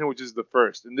Washington, which is the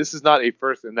first, and this is not a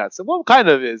first in that. So, well, kind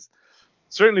of is,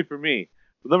 certainly for me.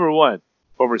 But number one,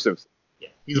 Homer Simpson. Yeah,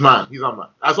 he's mine. He's on mine.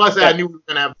 That's why I said I knew we were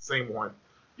gonna have the same one.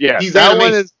 Yeah, he's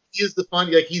animation. He is the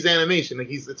funny. Like he's animation. Like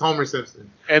it's Homer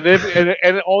Simpson. And then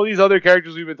and all these other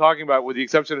characters we've been talking about, with the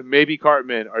exception of maybe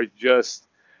Cartman, are just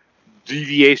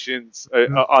deviations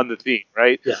on the theme,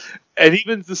 right? Yeah. And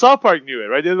even the South Park knew it,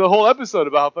 right? There's a whole episode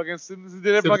about how fucking Simpsons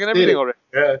did fucking everything already.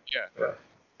 Yeah.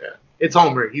 It's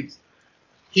Homer.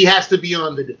 He has to be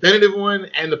on the definitive one,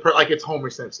 and it's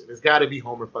Homer Simpson. It's got to be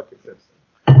Homer fucking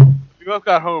Simpson. We both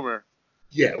got Homer.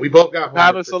 Yeah, we both got Homer.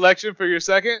 Have a selection for your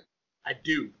second? I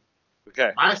do.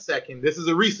 Okay. My second. This is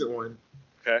a recent one.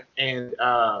 Okay. And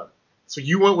so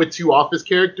you went with 2 Office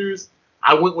characters.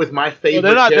 I went with my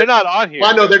favorite. Well, they're not on here.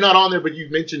 Well, I know they're not on there, but you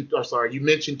mentioned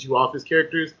 2 Office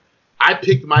characters. I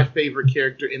picked my favorite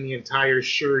character in the entire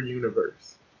Sure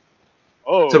universe.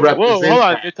 Oh, to represent hold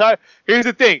on. Here's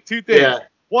the thing. 2 things. Yeah.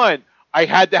 One, I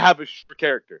had to have a Sure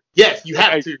character. Yes, you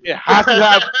have to. It has to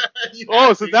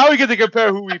have. So now we get to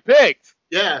compare who we picked.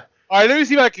 Yeah. All right, let me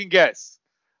see if I can guess.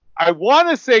 I want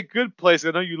to say Good Place.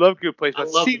 I know you love Good Place, but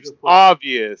it seems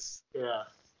obvious. Yeah.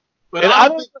 But I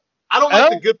don't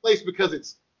like The Good Place because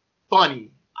it's funny.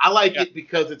 I like it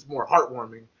because it's more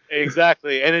heartwarming.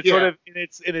 Exactly, and it's sort of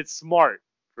it's smart,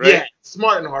 right? Yeah,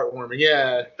 smart and heartwarming.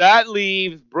 Yeah. That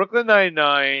leaves Brooklyn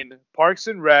Nine-Nine, Parks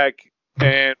and Rec,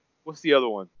 and what's the other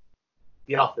one?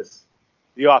 The Office.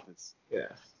 The Office. Yeah.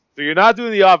 So you're not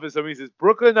doing The Office. That means it's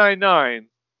Brooklyn Nine-Nine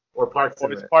Or Parks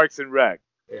and it's Rec. Parks and Rec.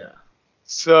 Yeah.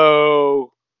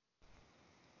 So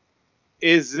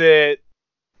is it?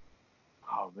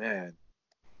 Oh man.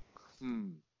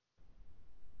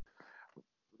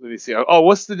 Let me see. Oh,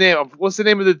 what's the name? What's the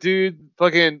name of the dude?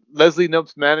 Fucking Leslie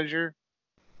Knope's manager.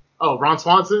 Oh, Ron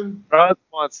Swanson. Ron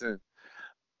Swanson.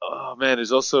 Oh man,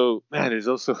 there's also.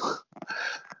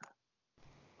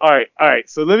 All right.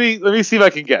 So let me see if I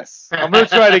can guess. I'm gonna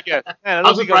try to guess. Man,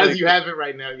 I'm surprised you haven't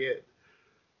right now yet.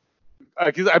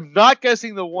 Because I'm not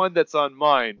guessing the one that's on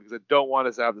mine because I don't want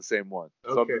us to have the same one.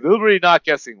 So Okay. I'm deliberately not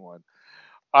guessing one.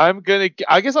 I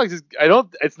guess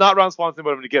it's not Ron Swanson, but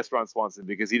I'm gonna guess Ron Swanson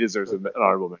because he deserves an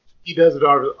honorable mention. He does an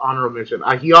honorable mention.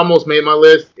 He almost made my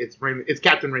list. It's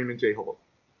Captain Raymond J. Holt.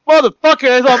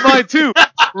 Motherfucker, is on mine too.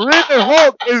 Raymond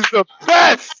Holt is the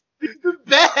best. He's the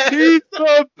best. He's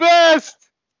the best.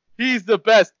 He's the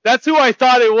best. That's who I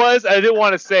thought it was. I didn't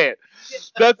want to say it.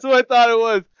 That's who I thought it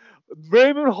was.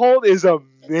 Raymond Holt is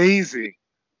amazing.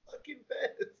 Fucking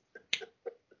best.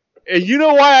 And you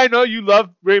know why I know you love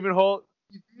Raymond Holt?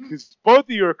 Because both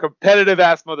of you are competitive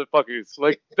ass motherfuckers.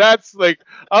 Like that's like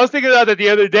I was thinking about that the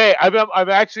other day. I'm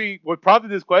actually what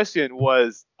prompted this question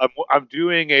was I'm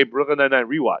doing a Brooklyn Nine-Nine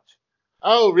rewatch.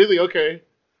 Oh, really? Okay.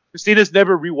 Christina's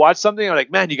never rewatched something. I'm like,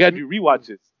 man, you gotta do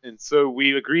rewatches. And so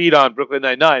we agreed on Brooklyn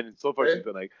Nine-Nine, and so far she's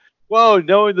been like, whoa,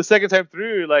 knowing the second time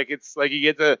through, like it's like you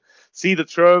get to see the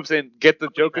tropes and get the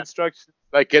joke construction,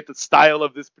 like get the style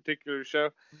of this particular show.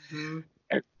 Mm-hmm.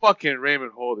 And fucking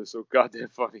Raymond Holt is so goddamn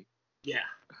funny. Yeah,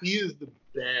 he is the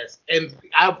best. And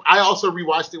I also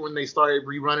rewatched it when they started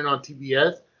rerunning on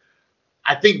TBS.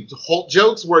 I think Holt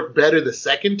jokes work better the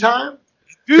second time.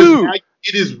 Dude! I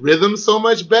get his rhythm so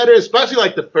much better, especially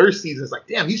like the first season. It's like,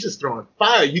 damn, he's just throwing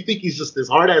fire. You think he's just this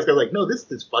hard ass guy. Like, no, this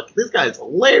guy is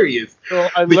hilarious. So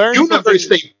I the learned universe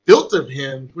they built of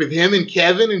him with him and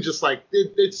Kevin, and just like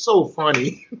it's so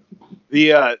funny.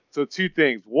 So two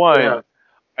things. One,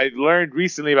 I learned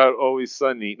recently about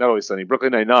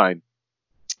Brooklyn Nine-Nine,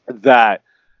 that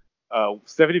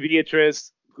Stephanie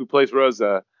Beatrice, who plays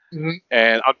Rosa,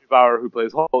 and Omni Bauer, who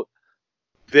plays Holt,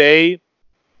 they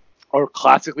are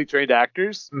classically trained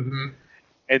actors,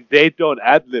 and they don't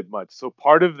ad-lib much. So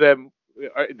part of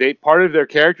their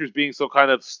characters being so kind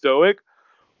of stoic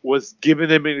was giving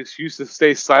them an excuse to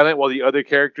stay silent while the other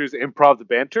characters improv the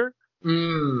banter.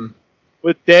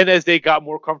 But then as they got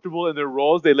more comfortable in their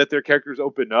roles, they let their characters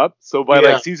open up. So by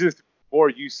like season 4,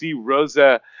 you see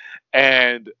Rosa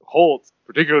and Holt,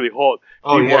 particularly Holt,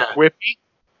 be more quippy.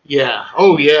 Yeah.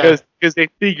 Oh, yeah. Because they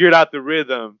figured out the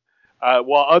rhythm,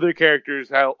 while other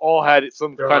characters all had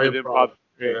some kind of improv.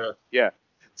 Yeah.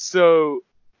 So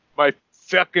my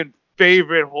fucking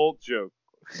favorite Holt joke,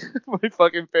 my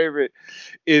fucking favorite,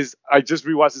 is I just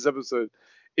rewatched this episode.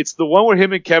 It's the one where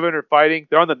him and Kevin are fighting.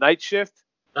 They're on the night shift,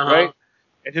 right?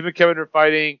 And him and Kevin are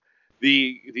fighting.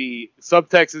 The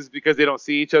subtext is because they don't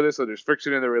see each other, so there's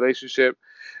friction in their relationship,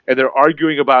 and they're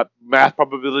arguing about math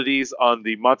probabilities on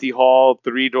the Monty Hall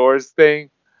 3 doors thing.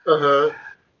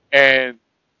 And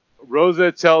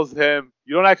Rosa tells him,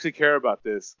 "You don't actually care about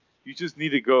this. You just need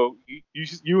to go.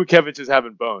 You and Kevin just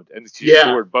haven't boned." And she used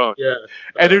the word bone. Yeah.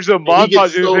 And there's a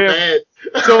montage of him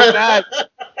so mad.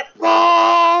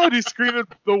 Bone! He's screaming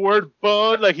the word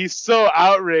bone like he's so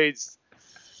outraged.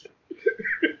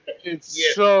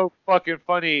 It's so fucking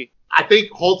funny. I think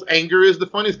Holt's anger is the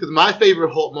funniest because my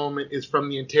favorite Holt moment is from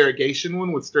the interrogation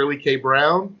one with Sterling K.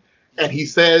 Brown. And he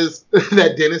says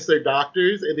that dentists are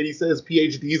doctors, and then he says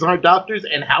PhDs aren't doctors,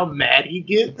 and how mad he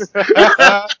gets.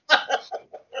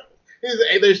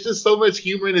 There's just so much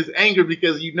humor in his anger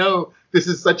because this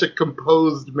is such a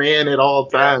composed man at all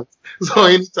times. So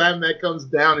anytime that comes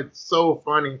down, it's so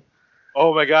funny.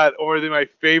 Oh my god! Or my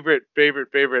favorite.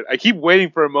 I keep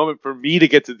waiting for a moment for me to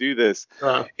get to do this.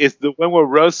 It's the one where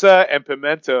Rosa and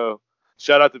Pimento.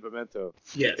 Shout out to Pimento.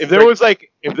 Yes. If there was like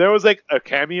a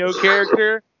cameo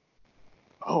character.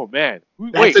 Oh man,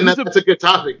 that's a good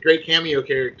topic. Great cameo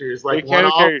characters, like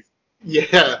one-off.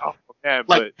 Yeah. Oh, man,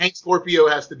 like Hank Scorpio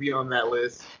has to be on that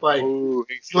list. Like,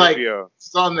 Hank Scorpio.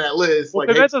 It's on that list. Well,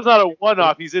 Pimento's not a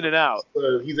one-off. He's in and out.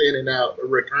 He's in and out,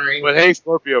 recurring. But Hank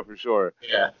Scorpio for sure.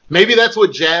 Yeah. Maybe that's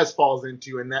what Jazz falls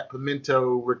into, in that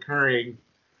Pimento recurring.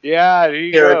 Yeah, there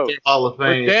you go. Hall of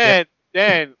Fame. But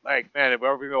then, like, man, if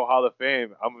we're going to go Hall of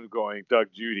Fame, I'm going Doug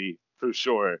Judy. For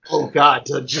sure. Oh God,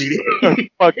 Doug Judy. I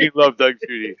fucking love Doug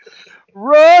Judy.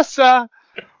 Rosa.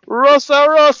 Look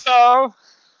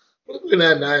at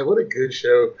that night. What a good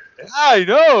show. Yeah, I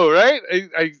know, right?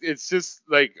 It's just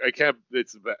like I can't.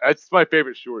 It's my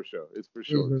favorite Shore show. It's for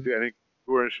sure. I think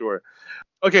Shore and Shore.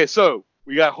 Okay, so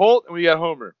We got Holt and we got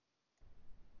Homer.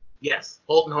 Yes,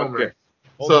 Holt and Homer. Okay.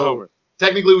 Holt and Homer.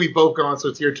 Technically we've both gone, so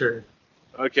it's your turn.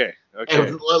 Okay.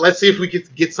 And let's see if we can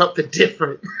get something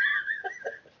different.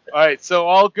 All right, so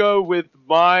I'll go with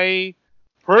my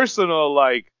personal,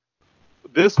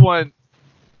 this one,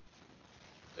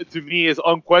 to me, is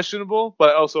unquestionable,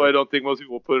 but also I don't think most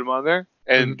people will put him on there.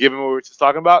 And given what we were just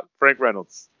talking about, Frank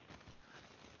Reynolds.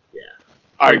 Yeah.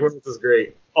 Frank Reynolds is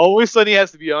great. Always Sunny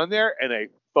has to be on there, and I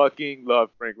fucking love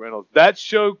Frank Reynolds. That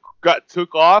show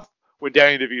took off when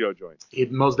Danny DeVito joined.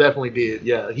 It most definitely did,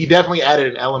 yeah. He definitely added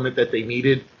an element that they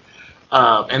needed.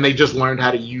 And they just learned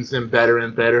how to use him better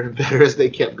and better and better as they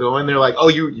kept going. They're like, "Oh,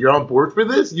 you're on board for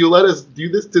this? You let us do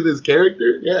this to this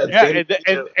character?" Yeah.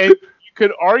 And you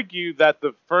could argue that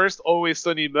the first Always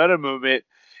Sunny meta moment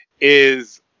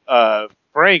is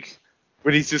Frank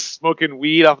when he's just smoking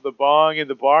weed off the bong in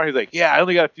the bar. He's like, "Yeah, I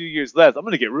only got a few years left. I'm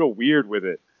gonna get real weird with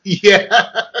it." Yeah,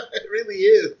 it really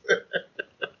is.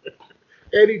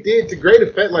 And he did to great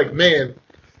effect. Like, man,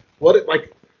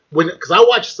 because I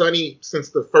watched Sunny since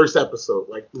the first episode,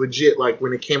 like legit, like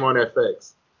when it came on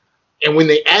FX. And when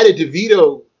they added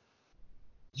DeVito,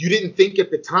 you didn't think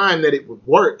at the time that it would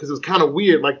work because it was kind of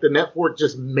weird. Like the network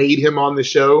just made him on the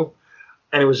show,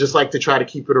 and it was just like to try to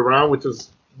keep it around, which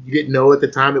was you didn't know at the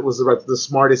time it was like the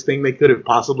smartest thing they could have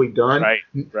possibly done.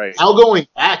 Right. Now going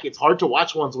back, it's hard to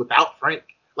watch ones without Frank.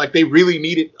 Like they really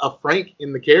needed a Frank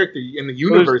in the character in the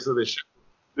universe of the show.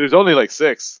 There's only like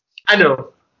 6. I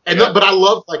know. But I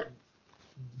love, like,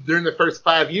 during the first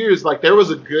 5 years, like, there was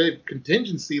a good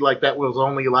contingency, like, that was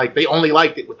only, like, they only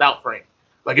liked it without Frank.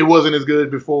 Like, it wasn't as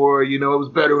good before, it was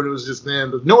better when it was just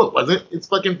them. But no, it wasn't. It's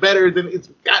fucking better than, it's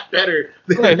got better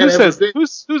than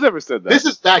who's ever said that? This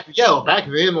is back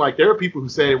then, like, there are people who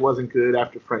say it wasn't good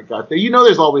after Frank got there.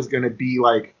 There's always going to be,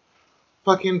 like,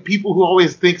 fucking people who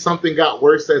always think something got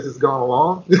worse as it's gone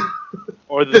along.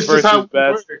 Or the first was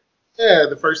best. Yeah,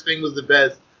 the first thing was the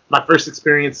best. My first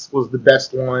experience was the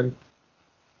best one.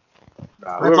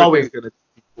 That's always going to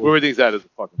be cool. Whoever thinks that is a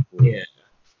fucking fool. Yeah.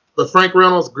 But Frank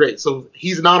Reynolds, great. So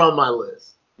he's not on my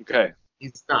list. Okay.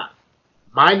 He's not.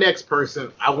 My next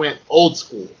person, I went old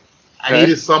school. I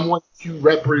needed someone to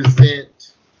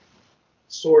represent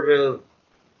sort of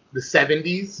the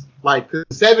 70s. Like, the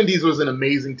 70s was an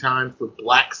amazing time for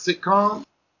black sitcoms.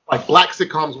 Like, black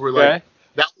sitcoms were like,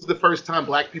 that was the first time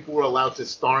black people were allowed to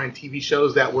star in TV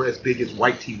shows that were as big as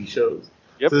white TV shows.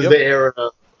 So this is the era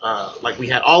of, like, we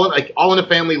had All in the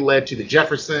Family led to the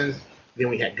Jeffersons. Then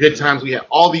we had Good Times. We had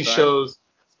all these shows.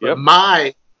 But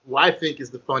who I think is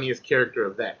the funniest character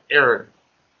of that era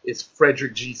is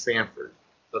Frederick G. Sanford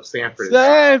of Sanford.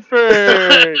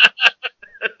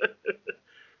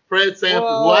 Fred Sanford,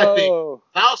 who I think.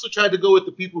 I also tried to go with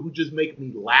the people who just make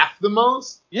me laugh the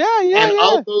most. And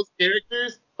of those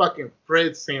characters, fucking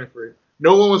Fred Sanford.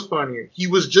 No one was funnier. He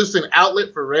was just an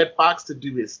outlet for Red Fox to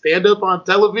do his stand-up on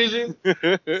television,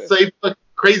 say fucking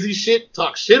crazy shit,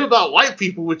 talk shit about white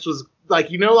people, which was like,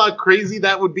 how crazy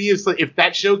that would be if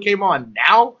that show came on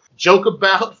now? Joke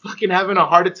about fucking having a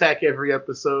heart attack every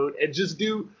episode and just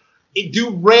do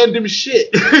random shit.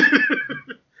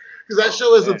 Because that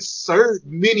show is absurd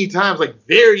many times, like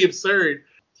very absurd.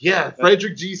 Yeah,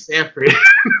 Frederick G. Sanford.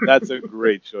 That's a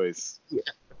great choice. Yeah.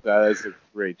 That is a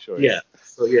great choice. Yeah.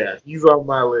 So yeah, he's on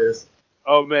my list.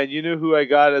 Oh man, you know who I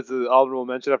got as an honorable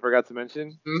mention? I forgot to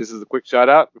mention. This is a quick shout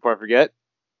out before I forget.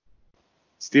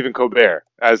 Stephen Colbert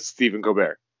as Stephen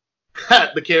Colbert.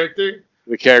 The character.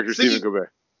 The character Stephen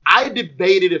Colbert. I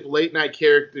debated if late night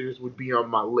characters would be on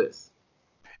my list.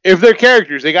 If they're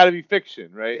characters, they got to be fiction,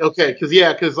 right? Okay,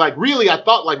 because like really, I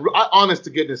thought I honest to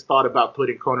goodness thought about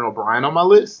putting Conan O'Brien on my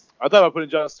list. I thought about putting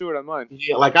Jon Stewart on mine.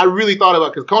 Yeah, like I really thought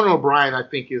about because Conan O'Brien I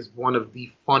think is one of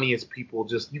the funniest people.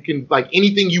 Just you can like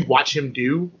anything you watch him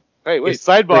do. Hey, wait,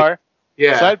 sidebar.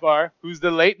 Yeah. Sidebar. Who's the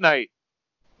late night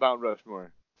Mount Rushmore?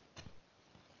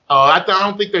 Oh, I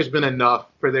don't think there's been enough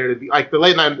for there to be like the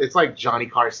late night. It's like Johnny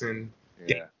Carson.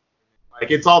 Yeah.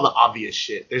 Like it's all the obvious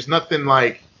shit. There's nothing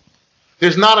like.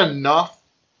 There's not enough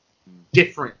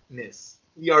differentness.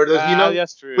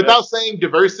 That's true. Without saying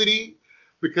diversity,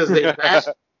 because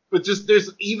but just there's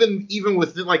even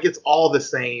within like it's all the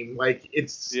same. Like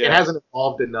it hasn't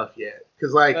evolved enough yet.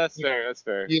 Because like that's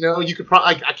fair. You could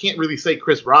probably I can't really say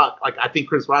Chris Rock. Like I think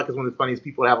Chris Rock is one of the funniest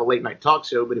people to have a late night talk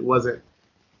show, but it wasn't.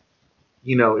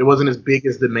 It wasn't as big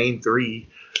as the main three.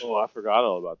 Oh, I forgot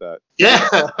all about that.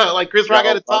 Yeah, like Chris Rock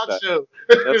had a talk show.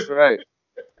 That's right.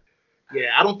 Yeah,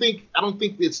 I don't think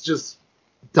it's just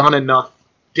done enough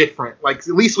different. Like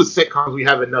at least with sitcoms, we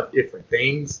have enough different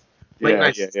things. Late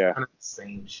night is kind of the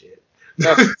same shit.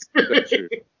 That's true.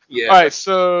 Yeah. All right,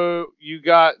 so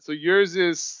yours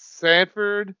is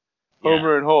Sanford,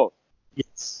 Homer and Holt.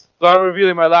 Yes. So I'm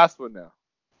revealing my last one now.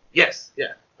 Yes.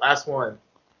 Yeah. Last one.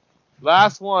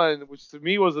 Last one, which to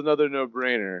me was another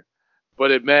no-brainer,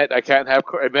 but it meant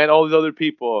it meant all these other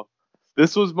people.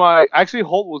 This was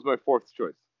Holt was my fourth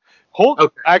choice.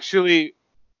 Holt actually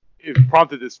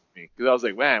prompted this for me because I was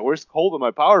like, man, where's Holt in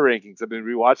my power rankings? I've been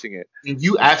rewatching it. And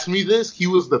you asked me this, he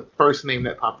was the first name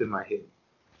that popped in my head.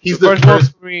 He's the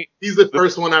first for me. He's the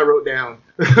first one I wrote down.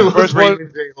 The first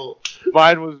Raymond J. Holt.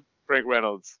 Mine was Frank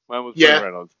Reynolds. Frank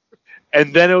Reynolds.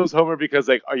 And then it was Homer because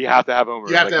you have to have Homer.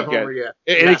 You have to have Homer, yeah.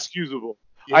 Inexcusable.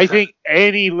 Yeah. I think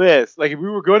any list, if we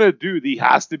were going to do the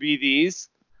has to be these,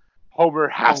 Homer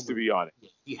has to be on it.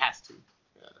 He has to.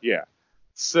 Yeah.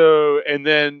 So, and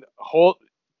then Holt,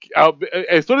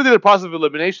 I sort of did a process of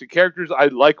elimination. Characters I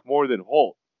like more than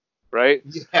Holt, right?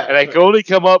 Yeah. And I could only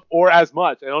come up, or as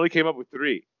much, I only came up with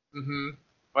 3. Mm-hmm.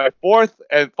 My fourth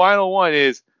and final one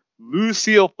is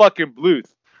Lucille fucking Bluth.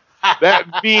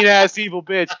 That mean-ass evil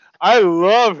bitch. I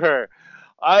love her.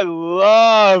 I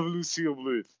love Lucille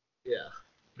Bluth. Yeah.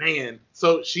 Man.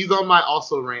 So she's on my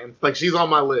also rant. She's on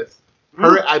my list.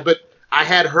 But I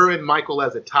had her and Michael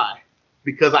as a tie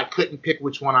because I couldn't pick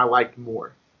which one I liked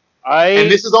more. And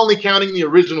this is only counting the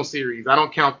original series. I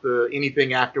don't count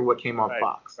anything after what came on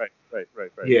Fox. Right.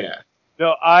 Yeah.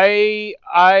 No, I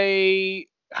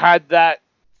had that.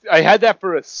 I had that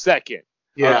for a second.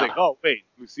 Yeah. I was like, oh, wait,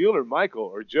 Lucille or Michael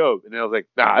or Job? And then I was like,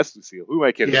 nah, that's Lucille. Who am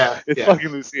I kidding? Yeah, it's fucking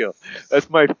Lucille. That's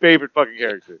my favorite fucking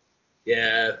character.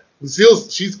 Yeah.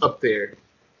 She's up there.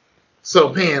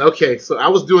 So, man, okay. So I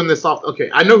was doing this off. Okay,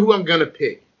 I know who I'm going to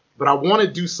pick. But I want to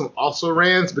do some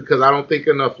also-rans because I don't think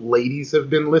enough ladies have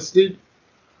been listed.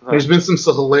 There's been some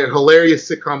hilarious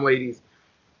sitcom ladies.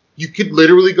 You could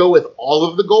literally go with all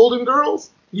of the Golden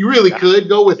Girls. You really could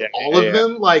go with all of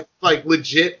them, like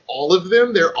legit all of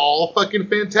them. They're all fucking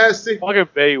fantastic. Fucking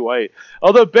Betty White.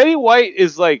 Although Betty White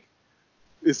is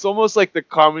it's almost like the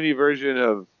comedy version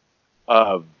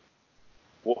of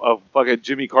fucking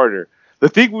Jimmy Carter. The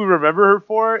thing we remember her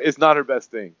for is not her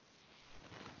best thing.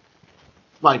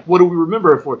 What do we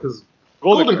remember her for? Because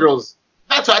Golden Girls,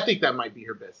 I think that might be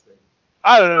her best thing.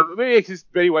 I don't know. Maybe it's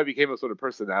just Betty White became a sort of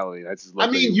personality.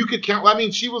 You could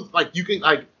count. She was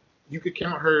you could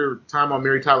count her time on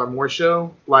Mary Tyler Moore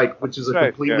show, which is a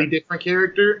completely different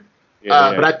character.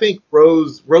 But I think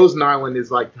Rose Nyland is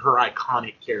her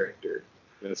iconic character.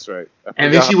 That's right.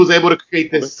 And then she was able to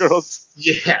create this. Golden Girls.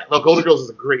 Yeah, Golden Girls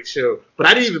is a great show. But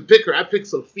I didn't even pick her. I picked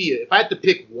Sophia. If I had to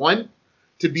pick one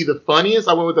to be the funniest,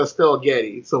 I went with Estelle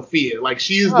Getty, Sophia.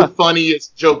 She is the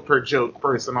funniest joke per joke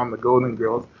person on the Golden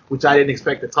Girls, which I didn't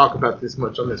expect to talk about this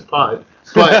much on this pod.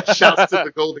 But shouts to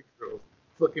the Golden Girls.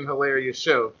 Fucking hilarious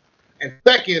show. And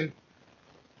second,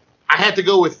 I had to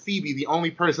go with Phoebe, the only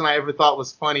person I ever thought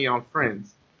was funny on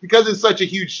Friends. Because it's such a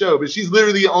huge show, but she's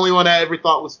literally the only one I ever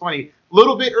thought was funny. A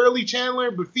little bit early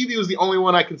Chandler, but Phoebe was the only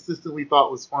one I consistently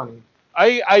thought was funny.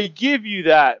 I give you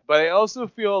that, but I also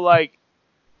feel like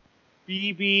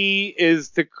Phoebe is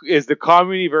the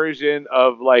comedy version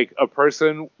of a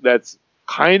person that's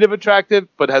kind of attractive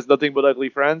but has nothing but ugly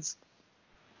friends.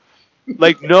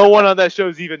 No one on that show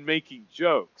is even making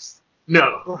jokes.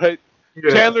 No. Right?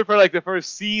 Yeah. Chandler for the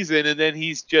first season, and then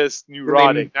he's just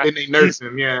neurotic. Then they nurse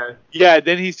him, yeah. Yeah,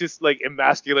 then he's just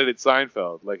emasculated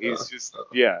Seinfeld. He's just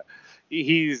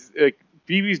he's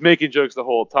Phoebe's making jokes the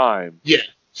whole time. Yeah,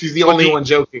 she's the only one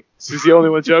joking. She's the only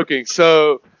one joking.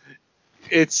 So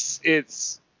it's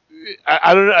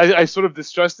I don't know. I sort of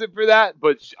distrust it for that,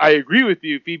 but I agree with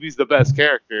you. Phoebe's the best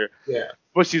character. Yeah,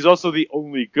 but she's also the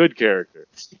only good character.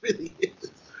 She really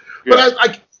is. Yeah.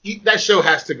 But that show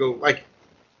has to go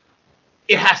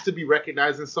it has to be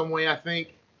recognized in some way, I think.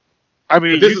 I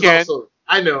mean, you can. Also,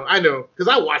 I know, because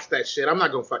I watched that shit. I'm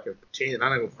not gonna fucking pretend.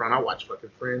 I'm not gonna front. I watched fucking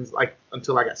Friends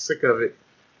until I got sick of it.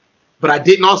 But I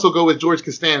didn't also go with George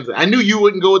Costanza. I knew you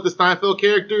wouldn't go with the Steinfeld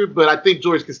character, but I think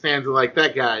George Costanza,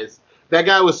 that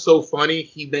guy was so funny.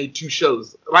 He made 2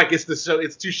 shows.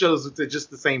 It's 2 shows with just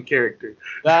the same character.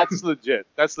 That's legit.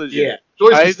 Yeah,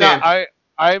 George Costanza.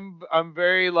 I'm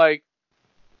very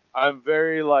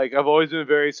I've always been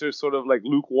very sort of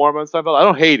lukewarm on Seinfeld. I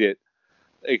don't hate it.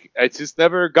 It just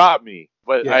never got me.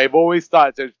 But I've always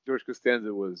thought that George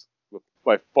Costanza was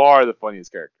by far the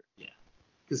funniest character. Yeah,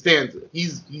 Costanza.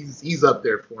 He's up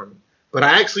there for me. But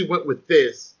I actually went with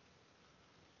this,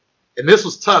 and this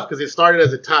was tough because it started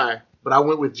as a tie. But I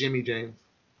went with Jimmy James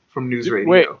from News Radio.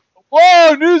 Wait.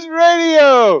 Whoa, News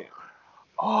Radio!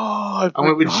 Oh, I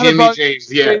went with Jimmy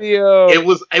James. Yeah,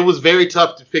 it was very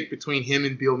tough to pick between him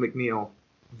and Bill McNeil.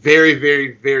 Very,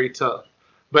 very, very tough.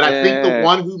 But I think the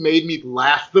one who made me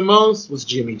laugh the most was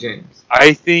Jimmy James.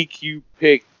 I think you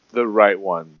picked the right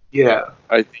one. Yeah,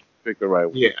 I think picked the right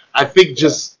one. Yeah, I think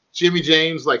just Jimmy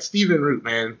James, like Stephen Root,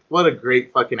 man, what a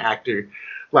great fucking actor.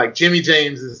 Like Jimmy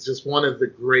James is just one of the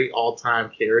great all-time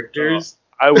characters.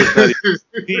 I was not even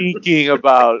thinking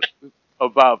about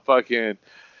fucking.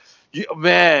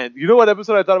 Man, you know what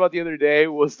episode I thought about the other day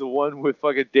was the one with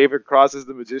fucking David Cross as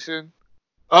the magician.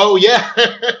 Oh yeah.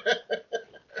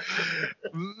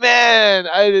 Man,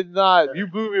 I did not. You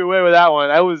blew me away with that one.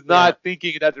 I was not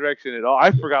thinking in that direction at all.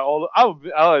 I forgot all.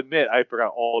 I'll admit, I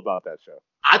forgot all about that show.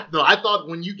 I thought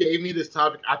when you gave me this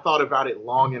topic, I thought about it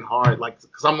long and hard. Like,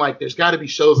 because I'm like, there's got to be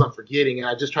shows I'm forgetting, and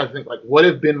I just tried to think like, what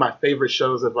have been my favorite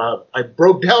shows? If I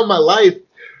broke down my life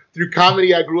through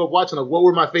comedy I grew up watching, like, what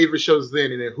were my favorite shows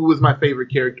then, and then who was my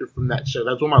favorite character from that show?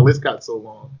 That's why my list got so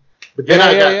long. But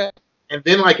then and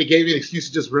then like it gave me an excuse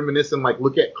to just reminisce and like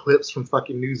look at clips from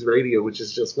fucking News Radio, which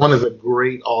is just one of the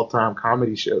great all-time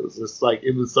comedy shows. It's like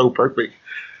it was so perfect.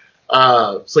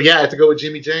 So yeah, I had to go with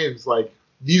Jimmy James. Like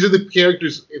these are the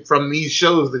characters from these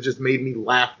shows that just made me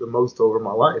laugh the most over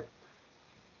my life.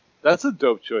 That's a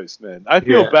dope choice, man. I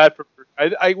feel bad for.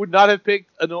 I would not have picked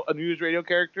a News Radio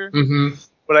character,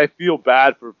 but I feel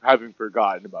bad for having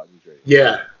forgotten about News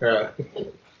Radio. Yeah.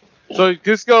 So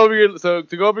just go over your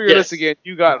list again.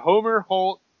 You got Homer,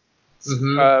 Holt,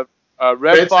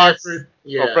 Red Fox, Sanford,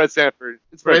 Fred Sanford.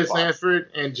 It's Fred Sanford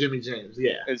and Jimmy James.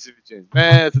 Yeah, and Jimmy James.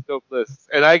 Man, it's a dope list.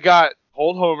 And I got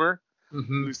Holt, Homer,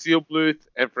 Lucille Bluth,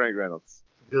 and Frank Reynolds.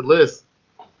 Good list.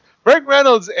 Frank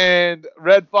Reynolds and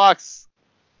Red Fox.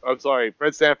 I'm sorry,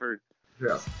 Fred Sanford.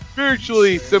 Yeah.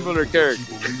 Spiritually similar characters.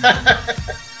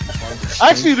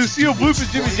 Actually, Lucille Bluth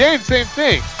and Jimmy James, same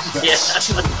thing. Yeah,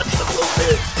 a little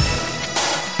bit.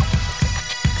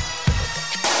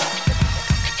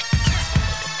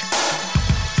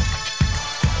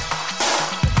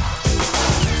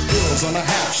 On a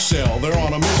half shell, they're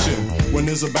on a mission. When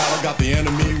there's a battle, got the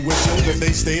enemy wishing that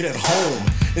they stayed at home.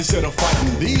 Instead of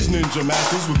fighting these ninja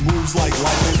masters with moves like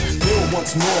lightning, they were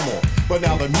once normal, but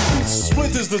now they're mutants.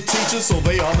 Splinter's the teacher, so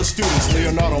they are the students.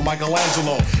 Leonardo,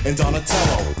 Michelangelo, and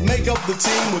Donatello make up the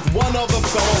team with one other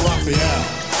fellow, Raphael.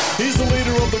 He's the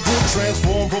leader of the group,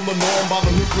 transformed from the norm by the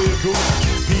nuclear goop.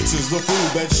 Pizza's the food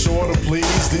that's sure to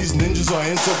please. These ninjas are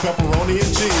into pepperoni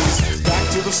and cheese. Back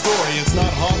to the story, it's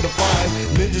not hard to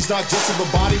find. Ninjas not just of the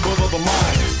body, but of the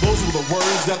mind. Those were the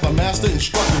words that the master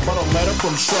instructed, but a letter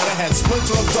from Shredder had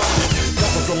Splinter abducted.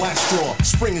 That was the last straw,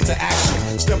 spring into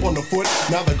action. Step on the foot,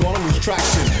 now they're gonna lose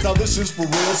traction. Now this is for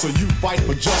real, so you fight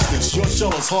for justice. Your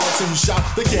shell is hard, so you shout,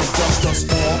 they can't dust us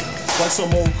off. Like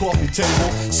some old coffee table.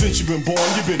 Since you've been born,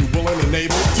 you've been willing and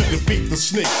able to defeat the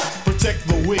snake, protect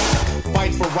the weak,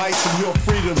 fight for rights and your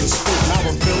freedom to speak. Now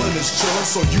the villain is chilling,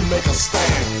 so you make a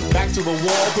stand. Back to the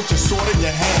wall, put your sword in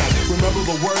your hand. Remember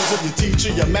the words of your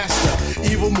teacher, your master.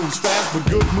 Evil moves fast, but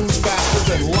good moves faster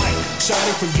than light.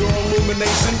 Shining for your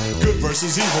illumination. Good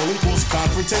versus evil equals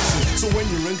confrontation. So when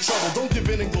you're in trouble, don't give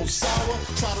in and go sour.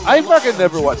 I fucking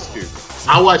never watched Cheers.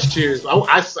 I watch Cheers.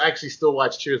 I actually still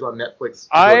watch Cheers on Netflix.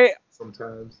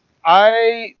 Sometimes.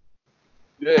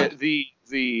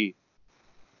 The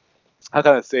how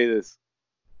can I say this?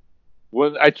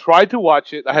 When I tried to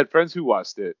watch it, I had friends who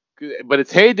watched it, but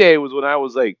its heyday was when I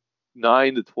was like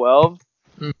 9 to 12.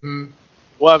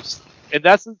 Well, and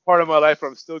that's the part of my life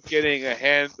where I'm still getting a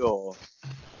handle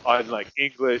on like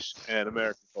English and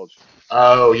American culture.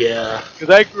 Oh yeah.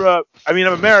 Because I grew up. I mean,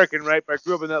 I'm American, right? But I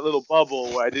grew up in that little bubble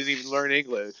where I didn't even learn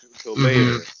English until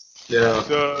later. Yeah.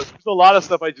 So there's a lot of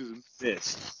stuff I just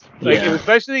missed. Like,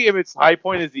 especially if its high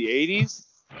point is the 80s,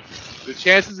 the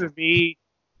chances of me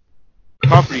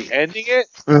comprehending it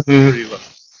is pretty low.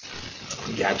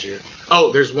 Gotcha.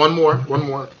 Oh, there's one more.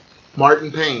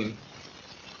 Martin Payne.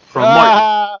 From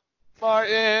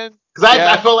Martin. Because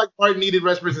I felt like Martin needed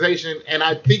representation, and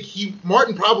I think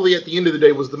Martin probably at the end of the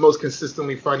day was the most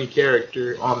consistently funny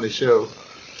character on the show.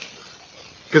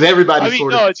 Because everybody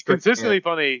it's consistently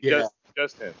funny,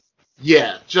 just him.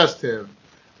 Yeah, just him.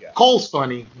 Yeah. Cole's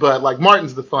funny, but like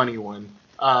Martin's the funny one.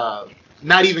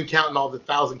 Not even counting all the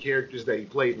 1,000 characters that he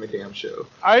played in the damn show.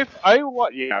 I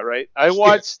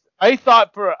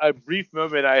thought for a brief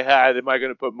moment am I going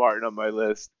to put Martin on my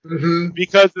list?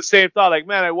 Because the same thought, like,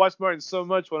 man, I watched Martin so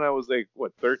much when I was like,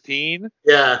 13?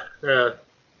 Yeah.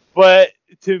 But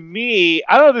to me,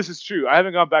 I don't know if this is true. I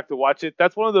haven't gone back to watch it.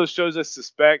 That's one of those shows I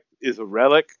suspect is a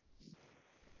relic.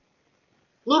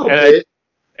 A little bit.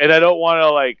 And I don't want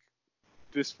to, like,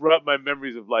 disrupt my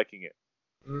memories of liking it.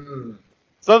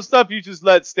 Some stuff you just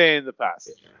let stay in the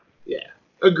past. Yeah.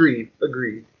 Agreed.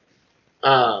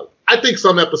 I think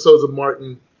some episodes of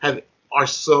Martin are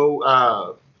so.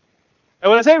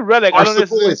 And when I say relic, I don't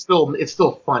necessarily. It's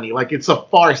still funny. Like it's a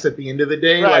farce at the end of the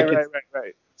day. Right.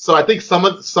 So I think some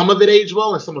of it aged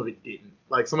well and some of it didn't.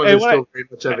 Like some of it's still very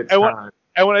much of its time.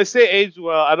 And when I say age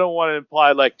well, I don't want to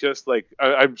imply like just like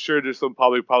I'm sure there's some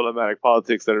probably problematic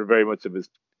politics that are very much of his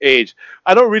age.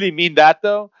 I don't really mean that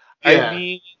though. Yeah. I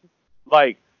mean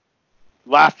like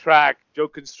laugh track,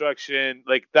 joke construction,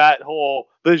 like that whole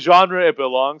the genre it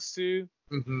belongs to.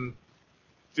 Mm-hmm.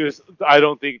 Just I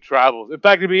don't think travels. In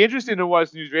fact, it'd be interesting to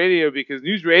watch News Radio because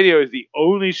News Radio is the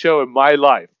only show in my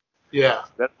life,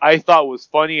 that I thought was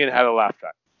funny and had a laugh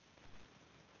track.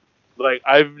 Like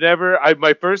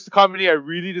my first comedy I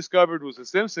really discovered was The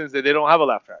Simpsons, and they don't have a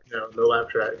laugh track. No laugh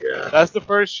track. Yeah, that's the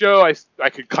first show I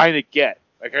could kind of get.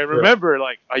 Like I remember,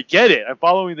 like I get it. I'm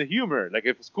following the humor. Like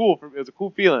it was cool. It was a cool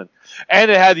feeling, and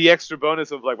it had the extra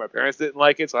bonus of like my parents didn't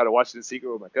like it, so I had to watch it in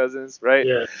secret with my cousins, right?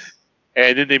 Yeah.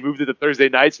 And then they moved it to Thursday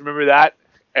nights. Remember that?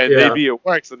 And they'd be at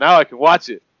work, so now I can watch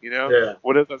it. You know. Yeah.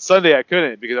 When it was on Sunday, I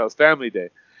couldn't because I was family day,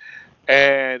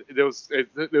 and there was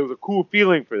a cool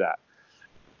feeling for that.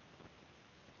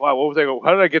 Wow, what was I going?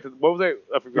 How did I get to? What was I?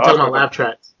 I forgot. You're talking about laugh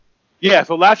tracks. Yeah,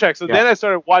 so laugh tracks. So then I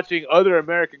started watching other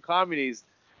American comedies,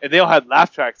 and they all had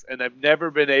laugh tracks, and I've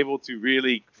never been able to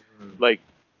really,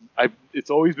 it's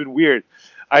always been weird.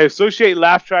 I associate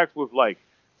laugh tracks with like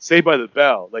Saved by the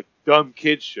Bell, like dumb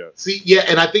kids shows. See, yeah,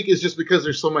 and I think it's just because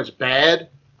there's so much bad.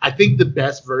 I think the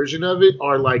best version of it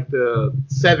are like the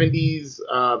 70s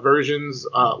versions,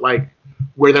 like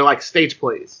where they're like stage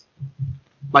plays.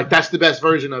 Like, that's the best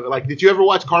version of it. Like, did you ever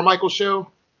watch Carmichael's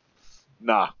show?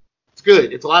 Nah. It's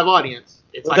good. It's a live audience.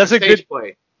 It's like a stage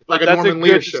play. It's like a Norman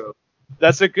Lear show.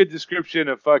 That's a good description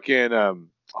of fucking,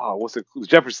 what's it?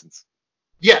 Jeffersons.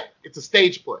 Yeah, it's a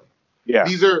stage play. Yeah.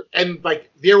 These are, and like,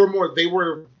 they were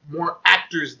more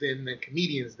actors than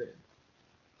comedians then.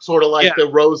 Sort of like the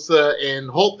Rosa and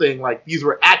Holt thing. Like, these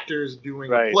were actors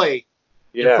doing a play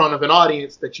in front of an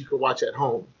audience that you could watch at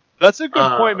home. That's a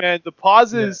good point, man. The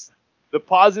pauses... The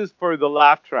pauses for the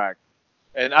laugh track,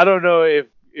 and I don't know if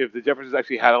the Jeffersons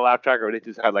actually had a laugh track or they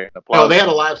just had like an applause. No, they had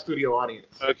a live studio audience.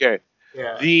 Okay.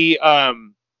 Yeah.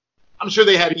 I'm sure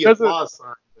they had the applause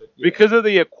sign. Because of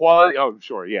the equality. Oh,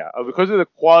 sure. Yeah. Because of the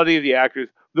quality of the actors.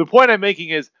 The point I'm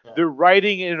making is they're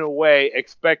writing in a way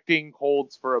expecting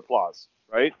holds for applause,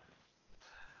 right?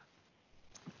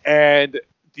 And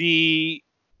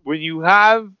when you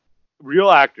have real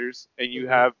actors and you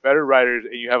have better writers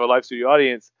and you have a live studio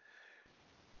audience,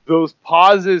 those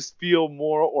pauses feel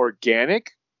more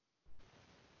organic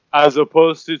as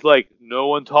opposed to like no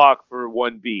one talk for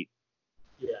one beat.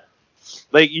 Yeah.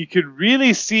 Like you could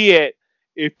really see it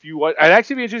if you want. I'd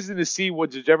actually be interested to see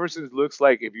what the Jeffersons looks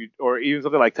like or even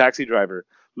something like Taxi Driver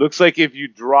looks like if you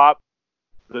drop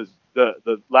the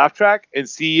laugh track and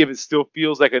see if it still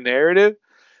feels like a narrative.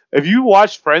 Have you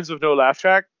watched Friends with no laugh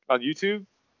track on YouTube?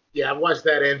 Yeah, I've watched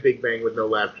that and Big Bang with no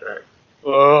laugh track.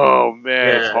 Oh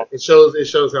man, yeah, it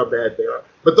shows how bad they are.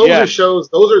 But those are shows.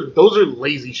 Those are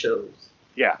lazy shows.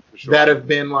 Yeah, for sure. That have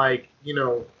been like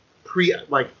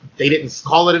they didn't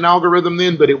call it an algorithm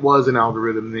then, but it was an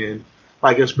algorithm then.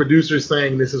 Like it's producers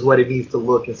saying this is what it needs to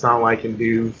look and sound like and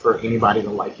do for anybody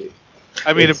to like it.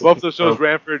 I mean, both those shows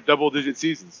ran for double-digit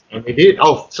seasons. And they did.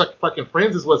 Oh, fucking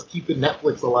Friends is what's keeping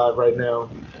Netflix alive right now.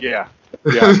 Yeah.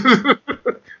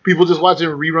 People just watching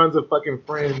reruns of fucking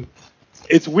Friends.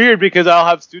 It's weird because I'll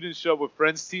have students show up with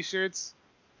Friends t-shirts,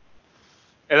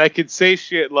 and I could say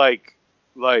shit like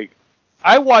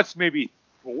I watched maybe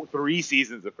 3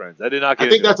 seasons of Friends. I did not get. I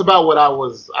think that's about what I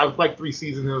was. I was like 3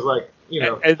 seasons. And it was like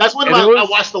that's when I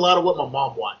watched a lot of what my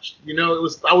mom watched.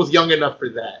 I was young enough for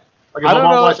that. Like if my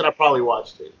mom watched it, I probably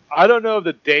watched it. I don't know if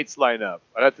the dates line up.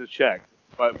 I'd have to check.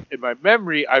 But in my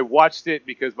memory, I watched it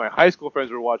because my high school friends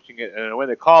were watching it, and I went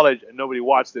to college and nobody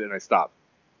watched it, and I stopped.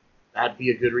 That'd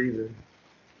be a good reason.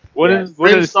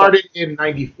 Friends started in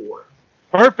 94.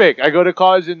 Perfect. I go to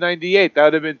college in 98. That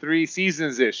would have been 3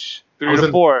 seasons-ish. 3 to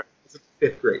 4. I was in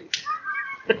 5th grade.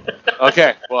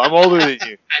 Okay. Well, I'm older than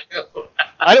you. I know.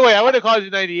 Anyway, I went to college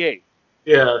in 98.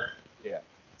 Yeah. Yeah.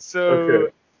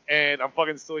 So, and I'm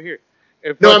fucking still here.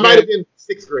 No, I might have been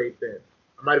 6th grade then.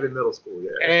 I might have been middle school,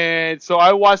 yeah. And so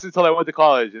I watched it until I went to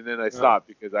college, and then I stopped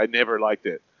because I never liked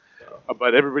it.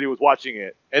 But everybody was watching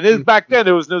it. And then back then,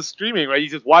 there was no streaming, right? You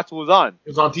just watched what was on. It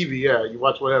was on TV, yeah. You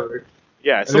watch whatever.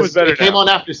 Yeah, so much better. It came on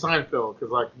after Seinfeld,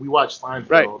 because like we watched Seinfeld.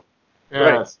 Right. Yeah,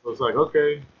 right. So it was like,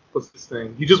 okay, what's this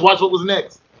thing? You just watch what was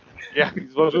next. Yeah, you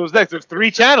just watch what was next. There's 3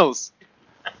 channels.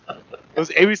 It was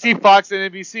ABC, Fox,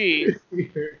 and NBC.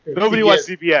 Nobody watched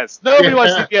CBS. Nobody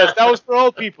watched CBS. That was for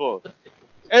old people.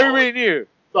 Everybody knew.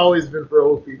 It's always been for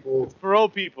old people. For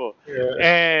old people.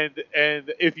 Yeah.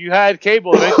 And if you had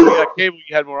cable, eventually you got cable,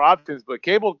 you had more options, but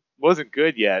cable wasn't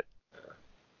good yet.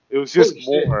 It was just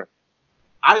more.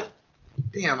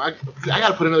 Damn, I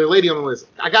gotta put another lady on the list.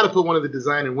 I gotta put one of the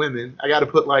designing women. I gotta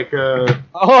put like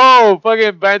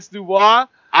fucking Vance Dubois.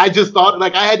 I just thought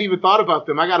like I hadn't even thought about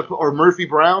them. I gotta put or Murphy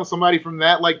Brown, somebody from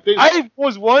that. Like I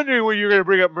was wondering when you were gonna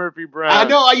bring up Murphy Brown. I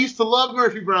know I used to love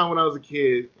Murphy Brown when I was a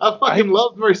kid. I fucking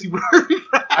loved Murphy Brown.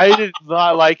 I did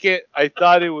not like it. I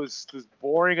thought it was this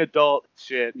boring adult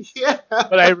shit. Yeah.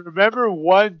 But I remember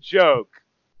one joke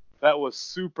that was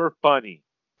super funny.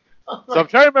 So I'm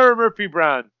trying to remember Murphy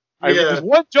Brown. There's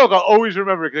one joke I'll always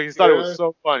remember because I just thought it was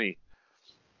so funny.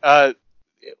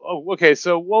 Okay,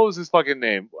 so what was his fucking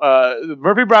name?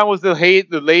 Murphy Brown was the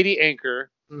lady anchor.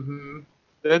 Mm-hmm.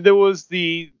 Then there was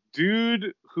the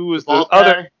dude who was the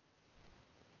other,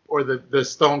 or the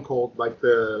Stone Cold, like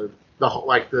the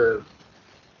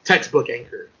textbook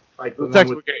anchor, like the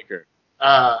textbook anchor.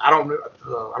 I don't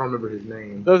remember his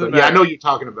name. Doesn't matter. Yeah, I know what you're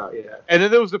talking about. Yeah. And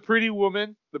then there was the pretty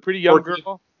woman, the pretty young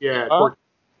girl. Yeah. Her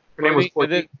name was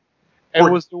Porky. And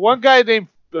was the one guy named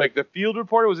like the field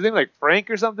reporter? Was his name like Frank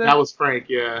or something? That was Frank.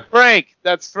 Yeah. Frank.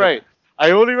 That's right.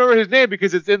 I only remember his name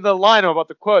because it's in the line about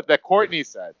the quote that Courtney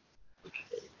said.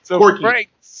 So Corky. Frank.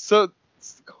 So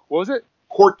what was it?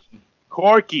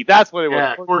 Corky. That's what it was.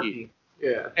 Yeah. Corky.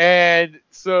 Yeah. And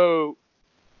so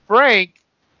Frank.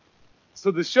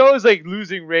 So the show is like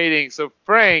losing ratings. So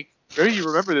Frank, maybe you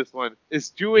remember this one, is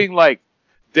doing like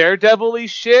Daredevil-y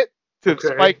shit to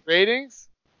spike ratings.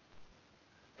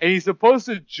 And he's supposed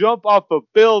to jump off a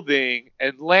building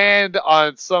and land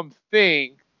on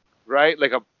something, right?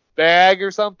 Like a bag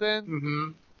or something, mm-hmm.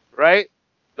 right?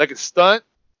 Like a stunt.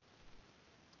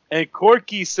 And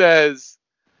Corky says,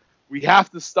 we have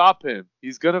to stop him.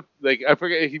 He's going to, I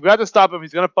forget, we have to stop him.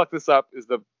 He's going to fuck this up, is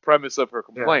the premise of her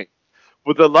complaint. Yeah.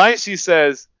 But the line she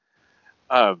says,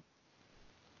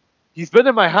 he's been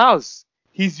in my house.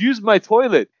 He's used my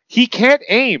toilet. He can't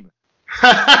aim.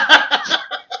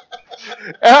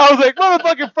 And I was like,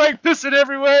 motherfucking Frank pissing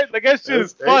everywhere. Like, that shit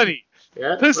is funny.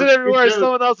 Yeah, pissing everywhere in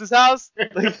someone else's house.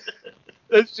 Like,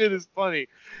 that shit is funny.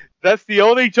 That's the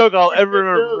only joke I'll ever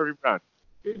remember from Murphy Brown.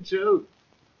 Good joke.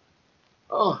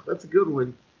 Oh, that's a good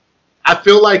one. I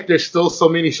feel like there's still so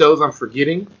many shows I'm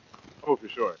forgetting. Oh, for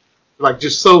sure. Like,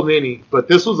 just so many. But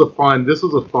this was a fun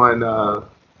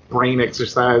brain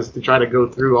exercise to try to go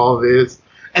through all of this.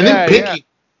 And then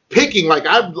picking, like,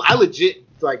 I legit,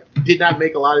 like, did not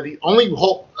make a lot of these. Only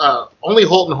Holt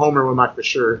and Homer were my for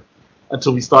sure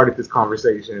until we started this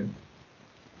conversation.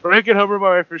 Frank and Homer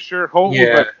were my for sure. Holt was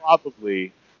my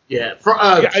probably. Yeah.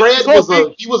 Fred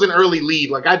was an early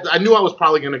lead. Like, I knew I was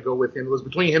probably going to go with him. It was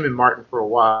between him and Martin for a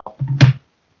while.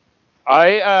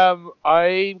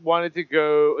 I wanted to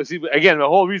go. See, again, the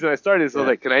whole reason I started is I was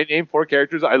like, can I name 4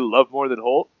 characters I love more than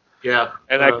Holt? Yeah.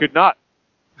 And I could not.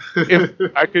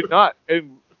 I could not.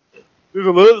 And there's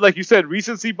a little, like you said,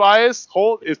 recency bias.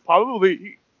 Holt is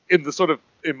probably in the sort of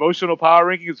emotional power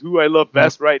rankings. Who I love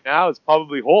best right now is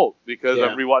probably Holt because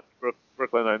I'm rewatching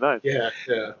Brooklyn Nine-Nine. Yeah.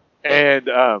 And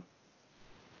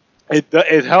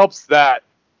it helps that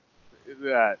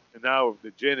and now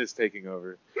the gin is taking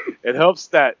over. It helps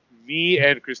that me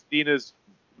and Christina's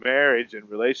marriage and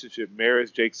relationship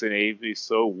mirrors Jake's and Avery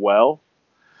so well,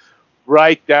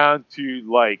 right down to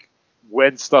like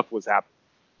when stuff was happening.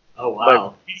 Oh wow!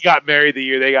 Like, we got married the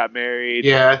year they got married.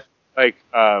 Yeah. Like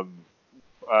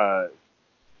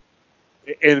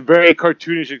in very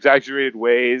cartoonish, exaggerated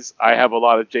ways. I have a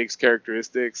lot of Jake's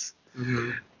characteristics.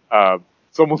 Mm-hmm.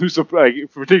 Someone who's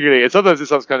particularly, and sometimes it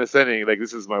sounds condescending, like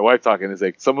this is my wife talking, is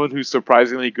like someone who's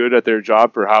surprisingly good at their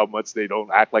job for how much they don't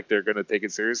act like they're going to take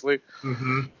it seriously.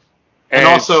 Mm-hmm. And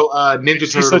also, Ninja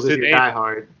Turtles is your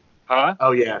diehard. Huh?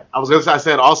 Oh yeah, I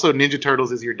said also Ninja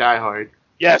Turtles is your diehard.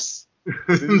 Yes,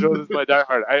 Ninja Turtles is my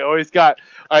diehard. I always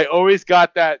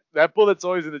got that bullet's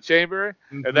always in the chamber,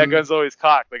 and that gun's always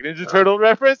cocked. Like Ninja Turtle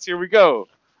reference. Here we go.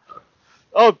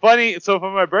 Oh, funny. So for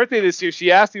my birthday this year,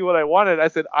 she asked me what I wanted. I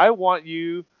said, I want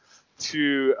you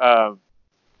to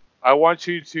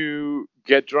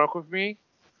get drunk with me,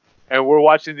 and we're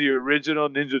watching the original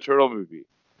Ninja Turtle movie.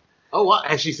 Oh, wow.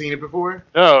 Has she seen it before?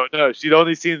 No. She'd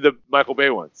only seen the Michael Bay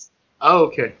ones. Oh,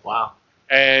 okay. Wow.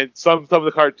 And some of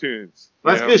the cartoons.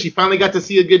 That's good. She finally got to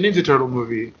see a good Ninja Turtle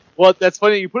movie. Well, that's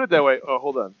funny you put it that way. Oh,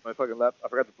 hold on. My fucking laptop. I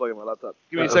forgot to plug in my laptop.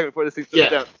 Give me a second before this thing sits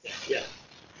down. Yeah.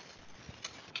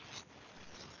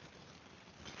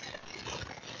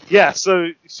 Yeah,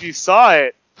 so she saw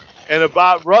it, and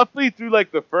about roughly through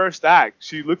like the first act,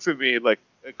 she looks at me like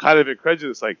kind of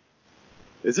incredulous, like,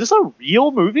 "Is this a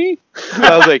real movie?" And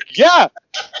I was like, "Yeah."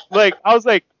 Like I was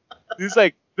like, "It's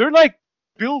like they're like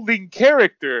building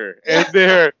character, and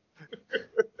there's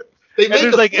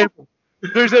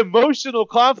there's emotional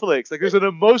conflicts. Like there's an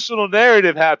emotional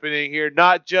narrative happening here,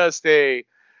 not just a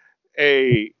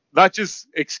not just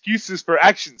excuses for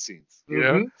action scenes, you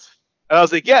know? Mhm. And I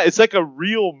was like, yeah, it's like a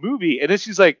real movie. And then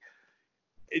she's like,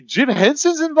 Jim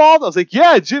Henson's involved? I was like,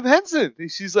 yeah, Jim Henson.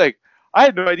 And she's like, I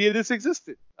had no idea this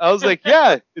existed. I was like,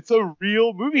 yeah, it's a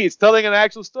real movie. It's telling an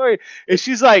actual story. And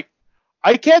she's like,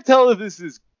 I can't tell if this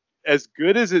is as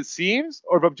good as it seems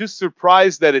or if I'm just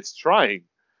surprised that it's trying.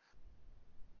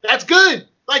 That's good.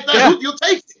 Like that, Yeah. you'll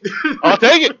take it. I'll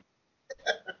take it.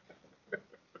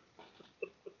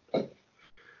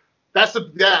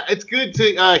 It's good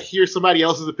to hear somebody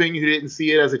else's opinion who didn't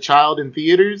see it as a child in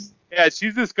theaters. Yeah,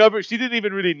 she's discovered she didn't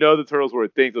even really know the Turtles were a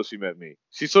thing until she met me.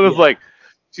 She's sort of Yeah.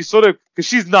 because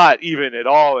she's not even at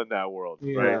all in that world,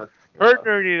 right? Her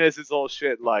nerdiness is all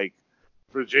shit like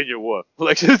Virginia Woolf.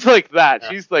 Like, she's like that.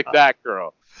 She's like that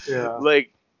girl. Yeah.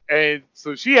 Like, and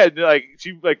so she had I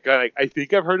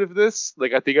think I've heard of this.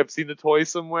 Like, I think I've seen the toy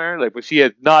somewhere. Like, but she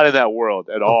had not in that world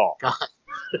at all. God.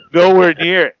 Nowhere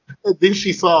near it. And then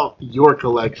she saw your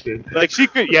collection. Like, she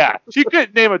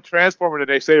couldn't name a Transformer that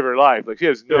they saved her life. Like, she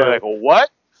has no, Yeah. like, what?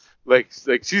 Like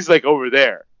she's like over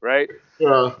there, right?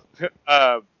 Yeah.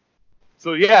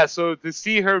 So yeah, so to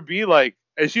see her be like,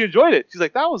 and she enjoyed it. She's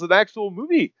like, that was an actual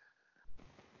movie.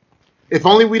 If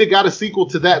only we'd have got a sequel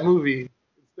to that movie.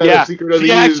 Instead Yeah, of Secret of the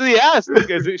she Use. actually asked.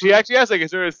 She actually asked, like,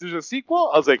 there's a sequel?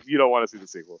 I was like, you don't want to see the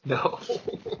sequel. No.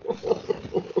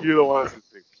 You don't want to see the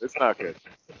sequel. It's not good.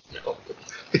 No.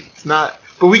 It's not.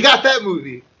 But we got that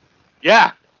movie.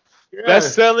 Yeah. Yeah.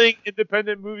 Best-selling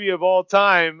independent movie of all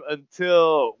time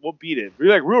until what beat it?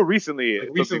 Like real recently. Like,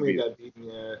 something recently beat it. got beaten,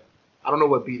 yeah. I don't know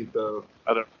what beat it, though.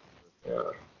 I don't. Yeah.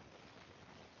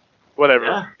 Whatever.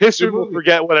 Yeah, History good will movie.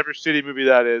 forget whatever shitty movie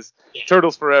that is. Yeah.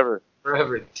 Turtles forever.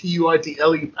 Forever.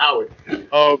 Turtle powered.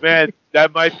 Oh man,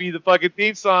 that might be the fucking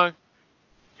theme song.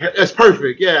 That's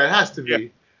perfect. Yeah, it has to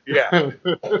be. Yeah.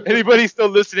 Anybody still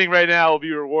listening right now will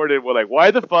be rewarded. We're like, why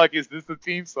the fuck is this the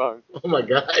theme song? Oh my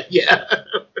god, yeah.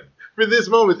 For this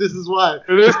moment, this is why.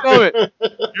 For this moment.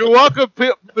 You're welcome,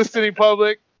 listening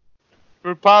public,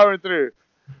 for powering through.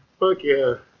 Fuck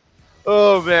yeah.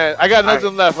 Oh man, I got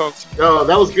nothing left, folks. Oh,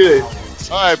 that was good.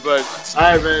 All right, bud. All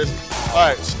right, man. All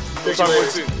right. We'll Take talk it more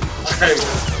later. soon. All right,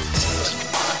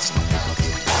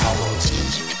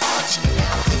 man.